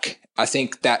right back, I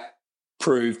think that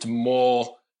proved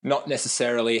more, not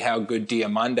necessarily how good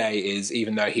Diomande is,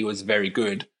 even though he was very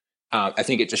good. I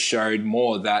think it just showed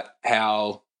more that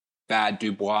how bad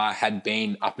Dubois had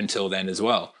been up until then as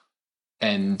well.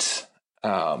 And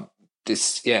a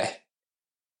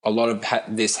lot of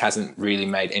this hasn't really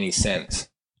made any sense.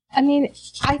 I mean,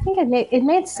 I think it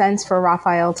made sense for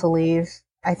Raphael to leave.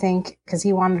 I think because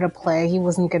he wanted to play, he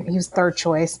wasn't good. He was third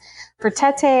choice. For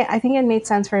Tete, I think it made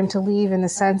sense for him to leave in the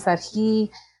sense that he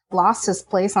lost his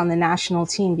place on the national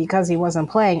team because he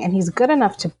wasn't playing, and he's good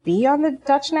enough to be on the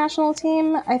Dutch national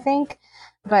team, I think.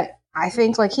 But I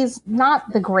think like he's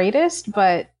not the greatest,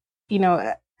 but you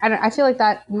know, I feel like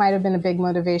that might have been a big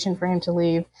motivation for him to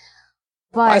leave.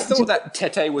 But I thought that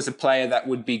Tete was a player that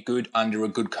would be good under a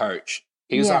good coach.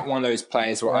 He was like one of those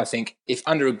players where I think if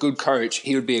under a good coach,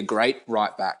 he would be a great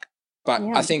right back. But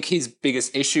I think his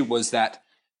biggest issue was that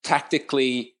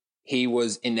tactically he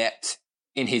was inept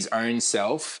in his own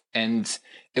self. And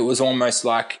it was almost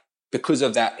like because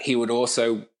of that, he would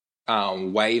also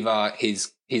waver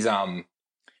his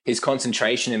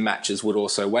concentration in matches would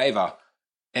also waver.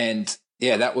 And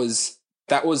yeah, that was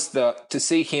to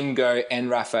see him go and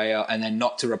Raphael and then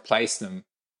not to replace them,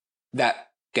 that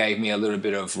gave me a little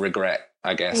bit of regret,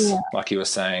 I guess, like you were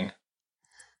saying.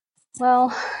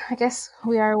 Well, I guess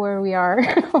we are where we are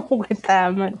with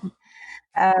them.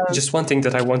 Just one thing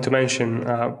that I want to mention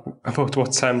about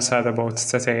what Sam said about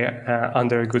Tete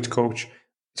under a good coach.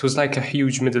 It was like a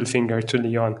huge middle finger to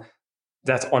Lyon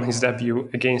that on his debut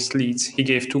against Leeds, he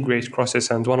gave 2 great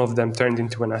crosses and one of them turned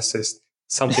into an assist,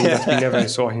 something that we never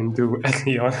saw him do at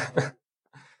Lyon.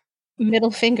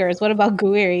 Middle fingers. What about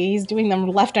Guiri? He's doing them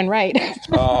left and right.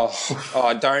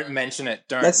 oh, don't mention it.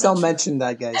 Let's not mention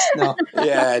that, guys. No.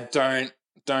 Yeah,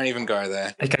 don't even go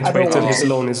there. I can't wait till his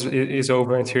loan is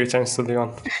over and he returns to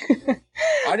Lyon.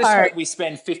 I just hope we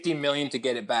spend 50 million to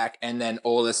get it back, and then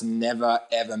Aulus never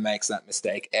ever makes that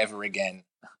mistake ever again.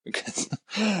 Because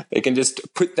they can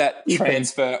just put that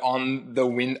transfer on the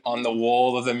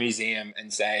wall of the museum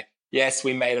and say, "Yes,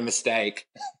 we made a mistake."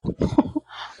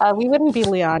 We wouldn't be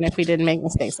Lyon if we didn't make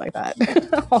mistakes like that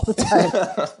all the time.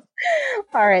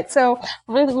 All right, so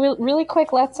really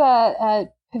quick, let's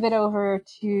pivot over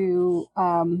to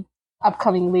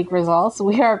upcoming league results.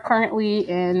 We are currently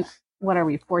in, what are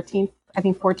we, 14th? I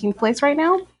think 14th place right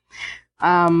now,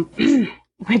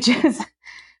 which is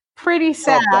pretty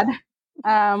sad.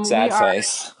 Sad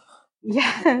face.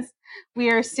 Yes,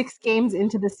 we are 6 games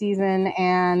into the season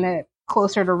and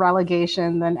closer to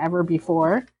relegation than ever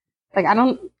before. Like,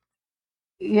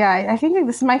 I think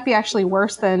this might be actually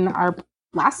worse than our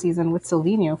last season with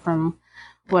Silvinho, from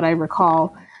what I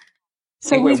recall.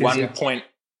 So we're 1 point.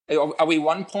 Are we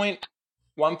 1 point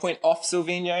off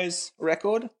Silvinho's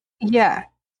record? Yeah,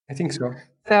 I think so.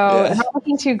 So not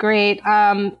looking too great.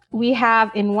 We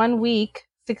have in 1 week,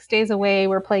 6 days away,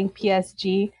 we're playing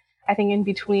PSG. I think in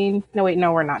between. No, wait,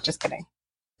 no, we're not. Just kidding.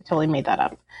 I totally made that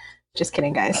up. Just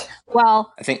kidding, guys.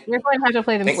 Well, I think we're going to have to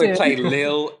play them soon. I think we play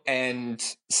Lille and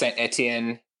Saint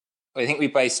Etienne. I think we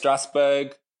play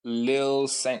Strasbourg, Lille,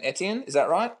 Saint Etienne. Is that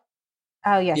right?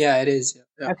 Oh, yes. Yeah, it is.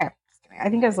 Yeah. Okay. I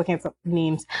think I was looking at some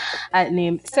names.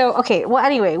 So, okay. Well,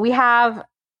 anyway, we have.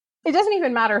 It doesn't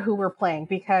even matter who we're playing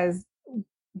because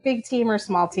big team or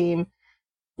small team,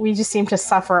 we just seem to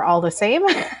suffer all the same.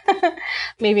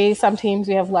 Maybe some teams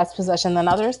we have less possession than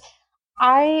others.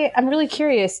 I'm really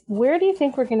curious, where do you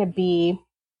think we're going to be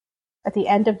at the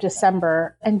end of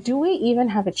December? And do we even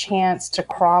have a chance to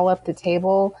crawl up the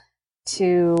table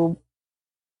to,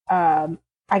 I'm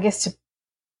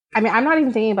not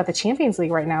even thinking about the Champions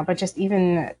League right now, but just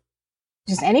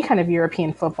any kind of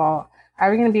European football. Are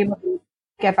we going to be able to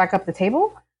get back up the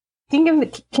table? Keep in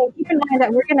mind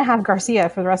that we're going to have Garcia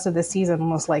for the rest of the season,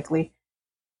 most likely.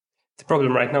 The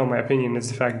problem right now, in my opinion, is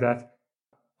the fact that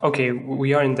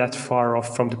we aren't that far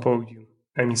off from the podium.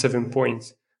 7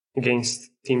 points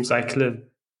against teams like Lille,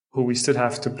 who we still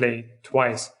have to play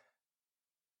twice.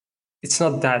 It's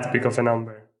not that big of a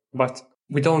number, but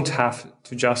we don't have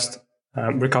to just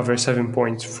recover 7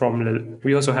 points from Lille.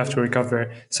 We also have to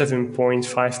recover 7 points,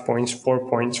 5 points, 4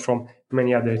 points from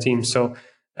many other teams. So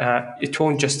it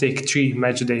won't just take 3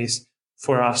 match days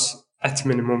for us at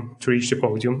minimum to reach the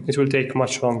podium. It will take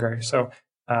much longer. So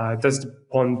that's the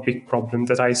one big problem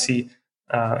that I see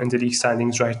in the league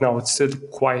standings right now. It's still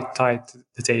quite tight,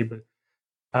 the table.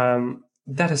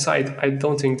 That aside, I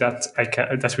don't think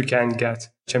that we can get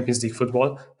Champions League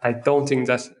football. I don't think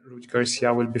that Rudi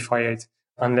Garcia will be fired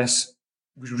unless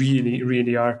we really,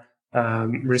 really are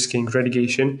risking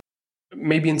relegation.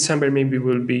 Maybe in December, maybe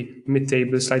we'll be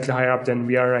mid-table, slightly higher up than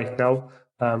we are right now.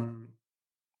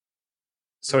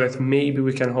 so that maybe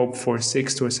we can hope for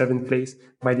 6th or 7th place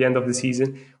by the end of the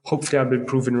season. Hopefully I'll be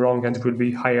proven wrong and it will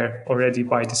be higher already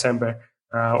by December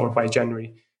or by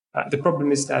January. The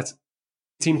problem is that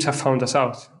teams have found us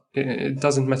out. It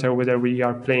doesn't matter whether we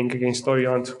are playing against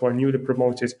Lorient, who are newly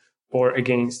promoted, or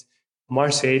against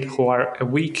Marseille, who are a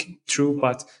weak, true,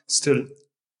 but still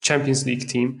Champions League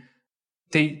team.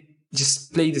 They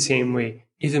just play the same way.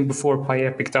 Even before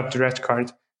Payet picked up the red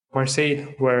card,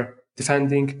 Marseille were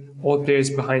defending, all players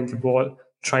behind the ball,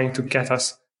 trying to get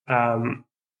us,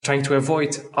 trying to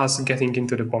avoid us getting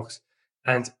into the box.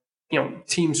 And,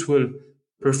 teams will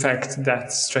perfect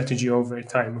that strategy over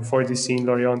time. Before this seen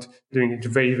Lorient doing it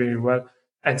very, very well.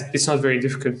 And it's not very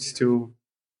difficult to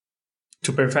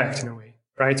perfect in a way,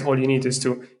 right? All you need is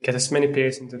to get as many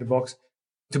players into the box.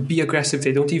 To be aggressive,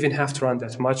 they don't even have to run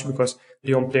that much because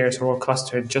Lyon players are all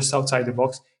clustered just outside the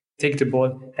box, take the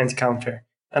ball and counter.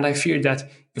 And I fear that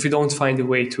if we don't find a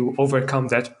way to overcome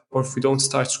that, or if we don't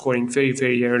start scoring very,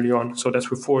 very early on so that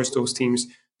we force those teams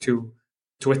to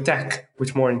attack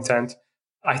with more intent,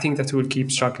 I think that we'll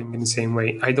keep struggling in the same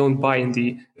way. I don't buy into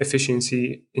the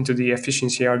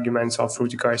efficiency arguments of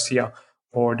Rudy Garcia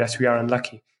or that we are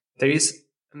unlucky. There is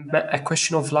a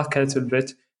question of luck a little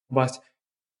bit, but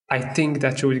I think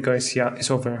that Rudy Garcia is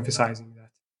overemphasizing that.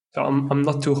 So I'm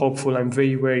not too hopeful. I'm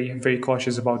very wary and very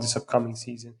cautious about this upcoming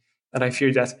season. And I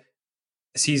fear that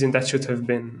a season that should have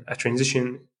been a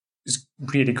transition is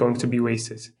really going to be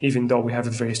wasted, even though we have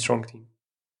a very strong team.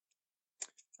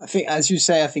 I think, as you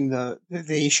say, I think the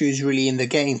issue is really in the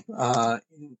game,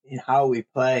 in how we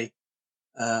play.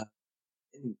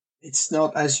 It's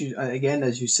not, as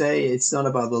you say, it's not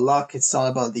about the luck. It's not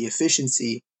about the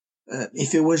efficiency.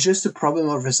 If it was just a problem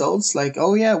of results, like,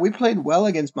 oh yeah, we played well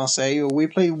against Marseille or we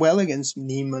played well against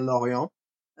Nîmes and Lorient,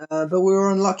 but we were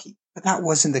unlucky. But that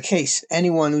wasn't the case.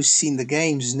 Anyone who's seen the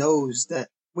games knows that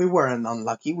we weren't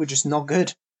unlucky. We're just not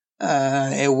good.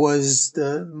 It was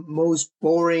the most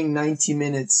boring 90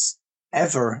 minutes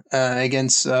ever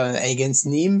against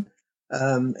Nîmes.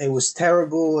 It was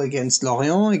terrible against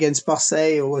Lorient. Against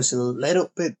Marseille, it was a little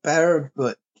bit better,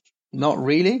 but not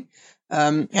really.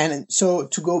 And so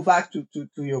to go back to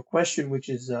your question, which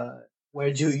is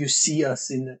where do you see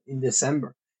us in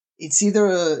December? It's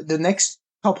either the next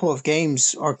couple of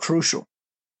games are crucial.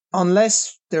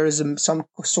 Unless there is some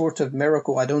sort of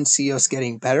miracle, I don't see us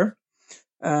getting better.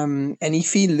 And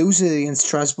if he loses against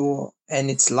Strasbourg,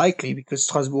 and it's likely because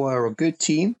Strasbourg are a good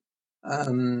team,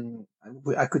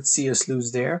 I could see us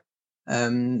lose there.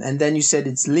 And then you said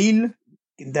it's Lille,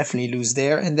 can definitely lose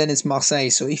there, and then it's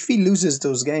Marseille. So if he loses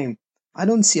those games, I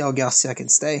don't see how Garcia can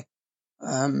stay.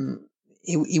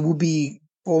 It would be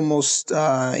almost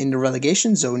in the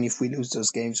relegation zone if we lose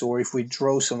those games, or if we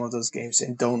draw some of those games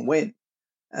and don't win.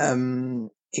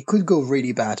 It could go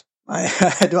really bad.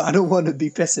 I don't want to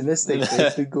be pessimistic, but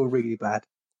it could go really bad.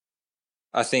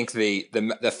 I think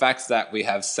the fact that we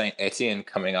have Saint Etienne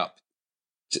coming up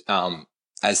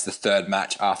as the third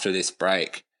match after this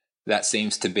break, that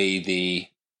seems to be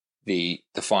the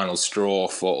final straw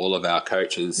for all of our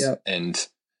coaches. Yep. And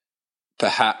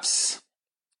perhaps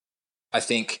I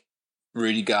think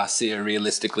Rudy Garcia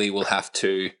realistically will have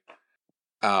to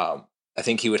I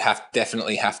think he would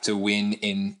definitely have to win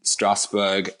in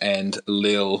Strasbourg and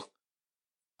Lille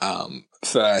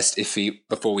first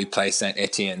before we play Saint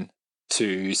Etienne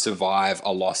to survive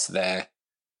a loss there.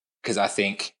 Because I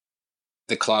think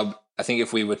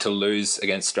if we were to lose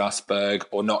against Strasbourg,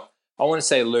 or not, I want to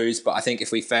say lose, but I think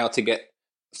if we fail to get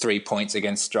 3 points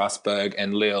against Strasbourg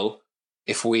and Lille,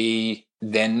 if we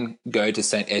then go to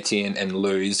Saint Etienne and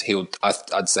lose,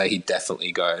 I'd say he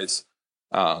definitely goes.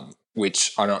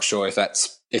 Which I'm not sure if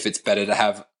it's better to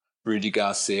have Rudy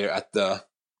Garcia at the,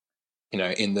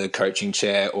 in the coaching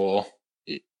chair, or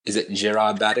is it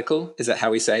Gerard Baticle? Is that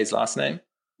how we say his last name?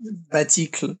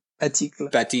 Baticle.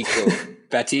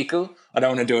 Baticle. I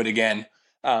don't want to do it again.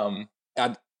 I'm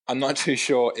not too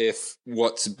sure if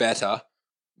what's better,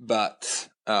 but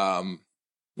I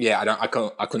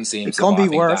couldn't see him. It can't be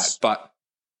worse. That, but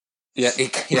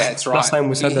it's right. Last time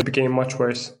we said that became much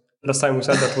worse. Last time we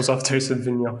said that was after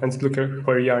Silvino, and look at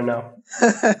where we are now.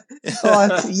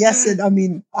 Yes, and I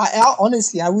mean, I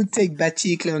honestly, I would take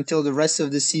Baticle until the rest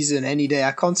of the season any day.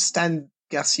 I can't stand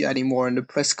Garcia anymore in the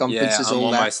press conferences. I'm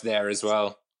almost there as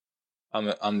well.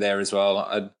 I'm there as well.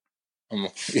 I'd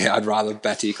rather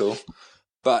Baticle,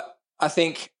 but I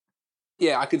think,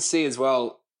 I could see as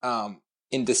well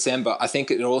in December. I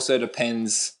think it also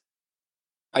depends.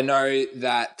 I know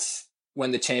that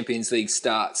when the Champions League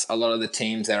starts, a lot of the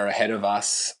teams that are ahead of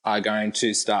us are going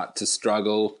to start to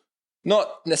struggle.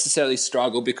 Not necessarily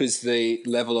struggle because the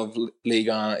level of Ligue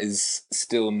 1 is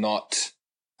still not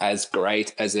as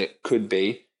great as it could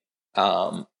be.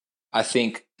 I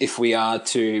think if we are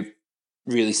to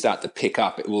really start to pick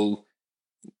up, it will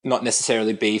not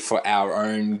necessarily be for our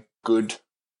own good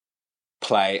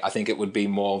play. I think it would be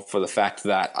more for the fact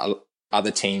that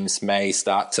other teams may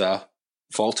start to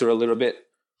falter a little bit.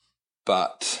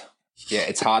 But yeah,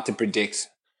 it's hard to predict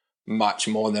much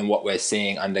more than what we're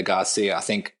seeing under Garcia. I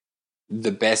think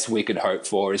the best we could hope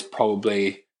for is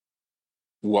probably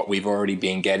what we've already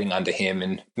been getting under him,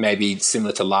 and maybe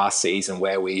similar to last season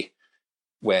where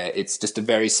it's just a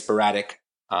very sporadic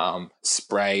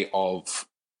spray of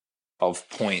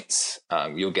points.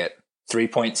 You'll get 3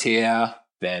 points here,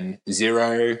 then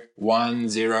 0, 1,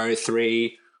 0,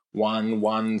 3, 1,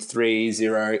 1, 3,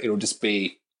 0. It'll just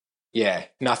be,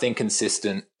 nothing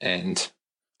consistent, and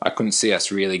I couldn't see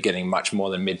us really getting much more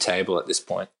than mid-table at this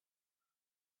point.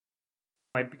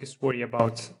 My biggest worry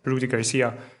about Rudy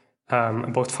Garcia,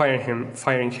 about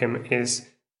firing him, is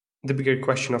the bigger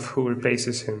question of who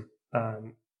replaces him.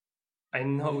 I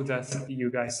know that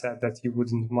you guys said that you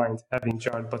wouldn't mind having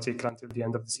Gerard Botica until the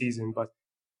end of the season, but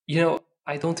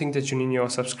I don't think that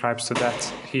Juninho subscribes to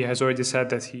that. He has already said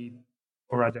that the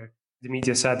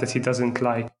media said that he doesn't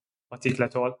like Botica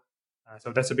at all.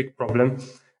 So that's a big problem.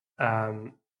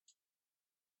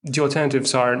 The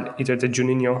alternatives are either that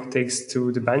Juninho takes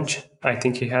to the bench. I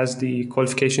think he has the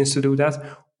qualifications to do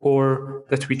that, or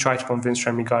that we try to convince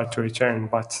Rémi Garde to return.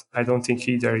 But I don't think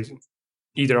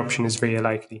either option is very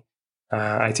likely.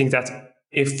 I think that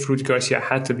if Rudy Garcia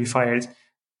had to be fired,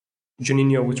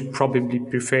 Juninho would probably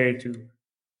prefer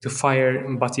to fire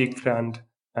Botica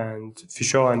and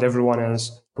Fichot and everyone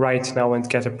else right now and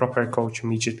get a proper coach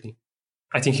immediately.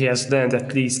 I think he has learned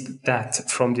at least that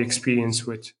from the experience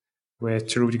with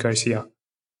Rudy Garcia.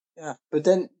 Yeah, but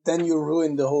then you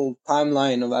ruin the whole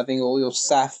timeline of having all your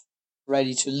staff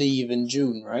ready to leave in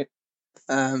June, right?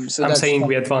 So I'm saying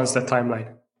we advance that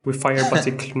timeline. We fire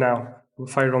Botica now. We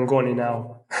fire Rongoni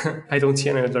now. I don't see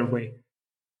any other way.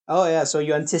 Oh yeah, so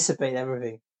you anticipate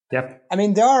everything. Yep. I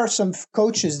mean, there are some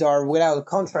coaches that are without a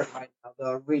contract right now that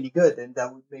are really good, and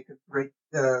that would make a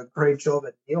great job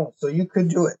at Lyon. So you could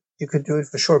do it. You could do it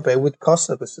for sure, but it would cost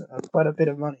us quite a bit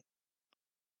of money.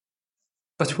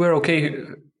 But we're okay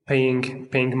paying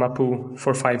Mapu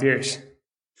for 5 years.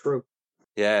 True.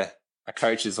 Yeah, a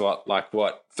coach is what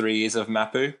 3 years of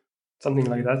Mapu? Something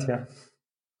like that, yeah.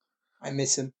 I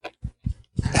miss him.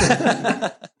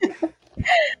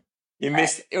 You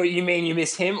mean you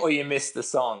miss him or you miss the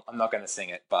song? I'm not going to sing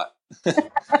it, but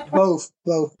both.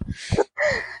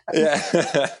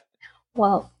 Yeah.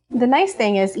 Well, the nice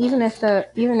thing is even if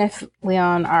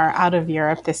Lyon are out of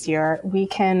Europe this year, we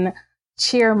can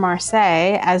cheer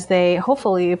Marseille as they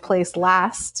hopefully place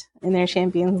last in their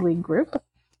Champions League group.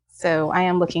 So I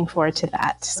am looking forward to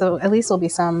that. So at least there'll be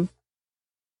some,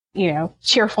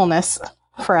 cheerfulness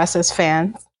for us as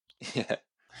fans. Yeah.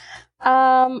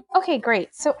 Okay,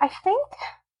 great. So I think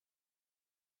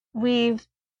we've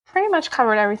pretty much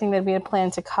covered everything that we had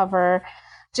planned to cover.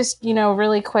 Just,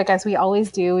 really quick, as we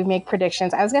always do, we make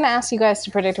predictions. I was going to ask you guys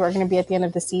to predict where we're going to be at the end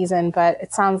of the season, but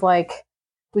it sounds like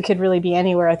we could really be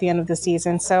anywhere at the end of the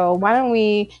season. So why don't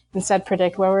we instead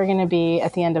predict where we're going to be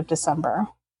at the end of December?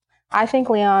 I think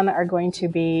Lyon are going to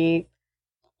be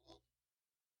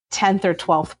 10th or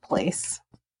 12th place.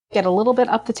 Get a little bit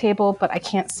up the table, but I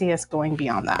can't see us going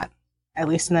beyond that, at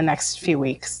least in the next few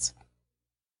weeks.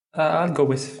 I'll go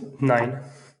with 9.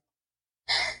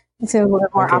 It's a little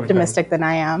more optimistic than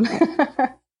I am.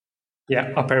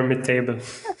 Yeah, upper mid-table.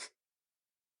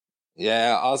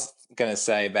 Yeah, I was going to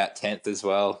say about 10th as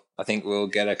well. I think we'll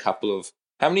get a couple of...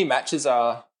 How many matches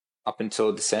are up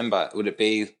until December? Would it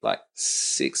be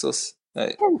 6 or...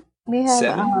 We have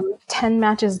 7? 10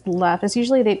 matches left. It's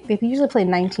usually they usually play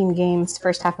 19 games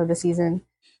first half of the season.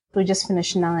 We just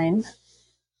finished 9.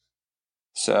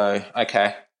 So,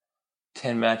 okay.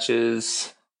 10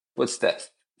 matches. What's that?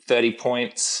 30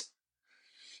 points.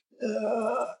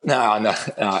 No.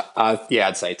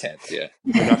 I'd say 10th, yeah.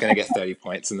 We're not going to get 30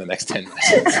 points in the next 10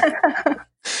 matches.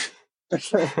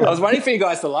 I was waiting for you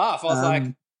guys to laugh. I was like,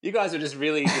 you guys are just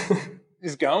really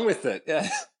just going with it. Yeah.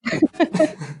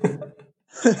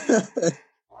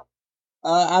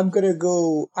 I'm gonna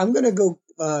go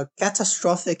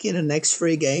catastrophic in the next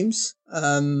 3 games.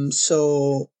 And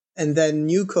then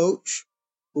new coach,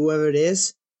 whoever it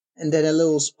is, and then a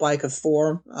little spike of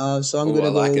form. So I'm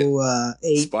gonna go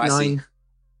 8, Spicy. 9.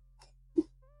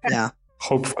 Yeah.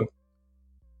 Hopeful.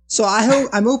 So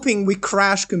I'm hoping we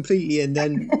crash completely and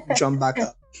then jump back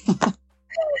up.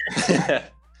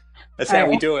 That's how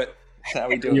we do it. That's how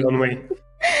we do it. One way.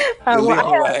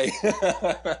 Way.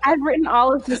 I've written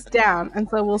all of this down, and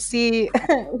so we'll see.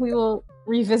 We will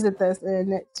revisit this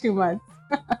in 2 months.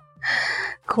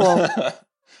 Cool.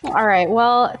 All right.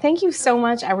 Well, thank you so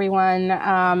much, everyone.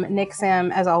 Nick,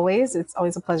 Sam, as always, it's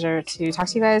always a pleasure to talk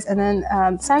to you guys. And then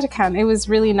Sanjikant, it was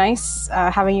really nice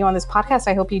having you on this podcast.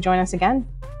 I hope you join us again.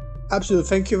 Absolutely.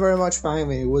 Thank you very much for having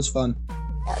me. It was fun.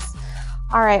 Yes.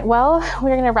 All right. Well, we're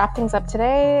going to wrap things up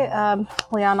today.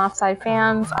 Leon Offside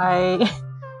fans, I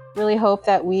really hope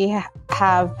that we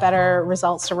have better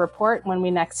results to report when we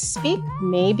next speak.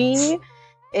 Maybe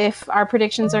if our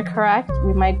predictions are correct,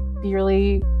 we might be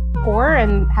really poor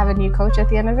and have a new coach at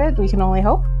the end of it. We can only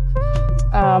hope.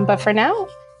 But for now,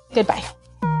 goodbye.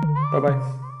 Bye-bye.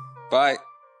 Bye.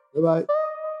 Bye-bye.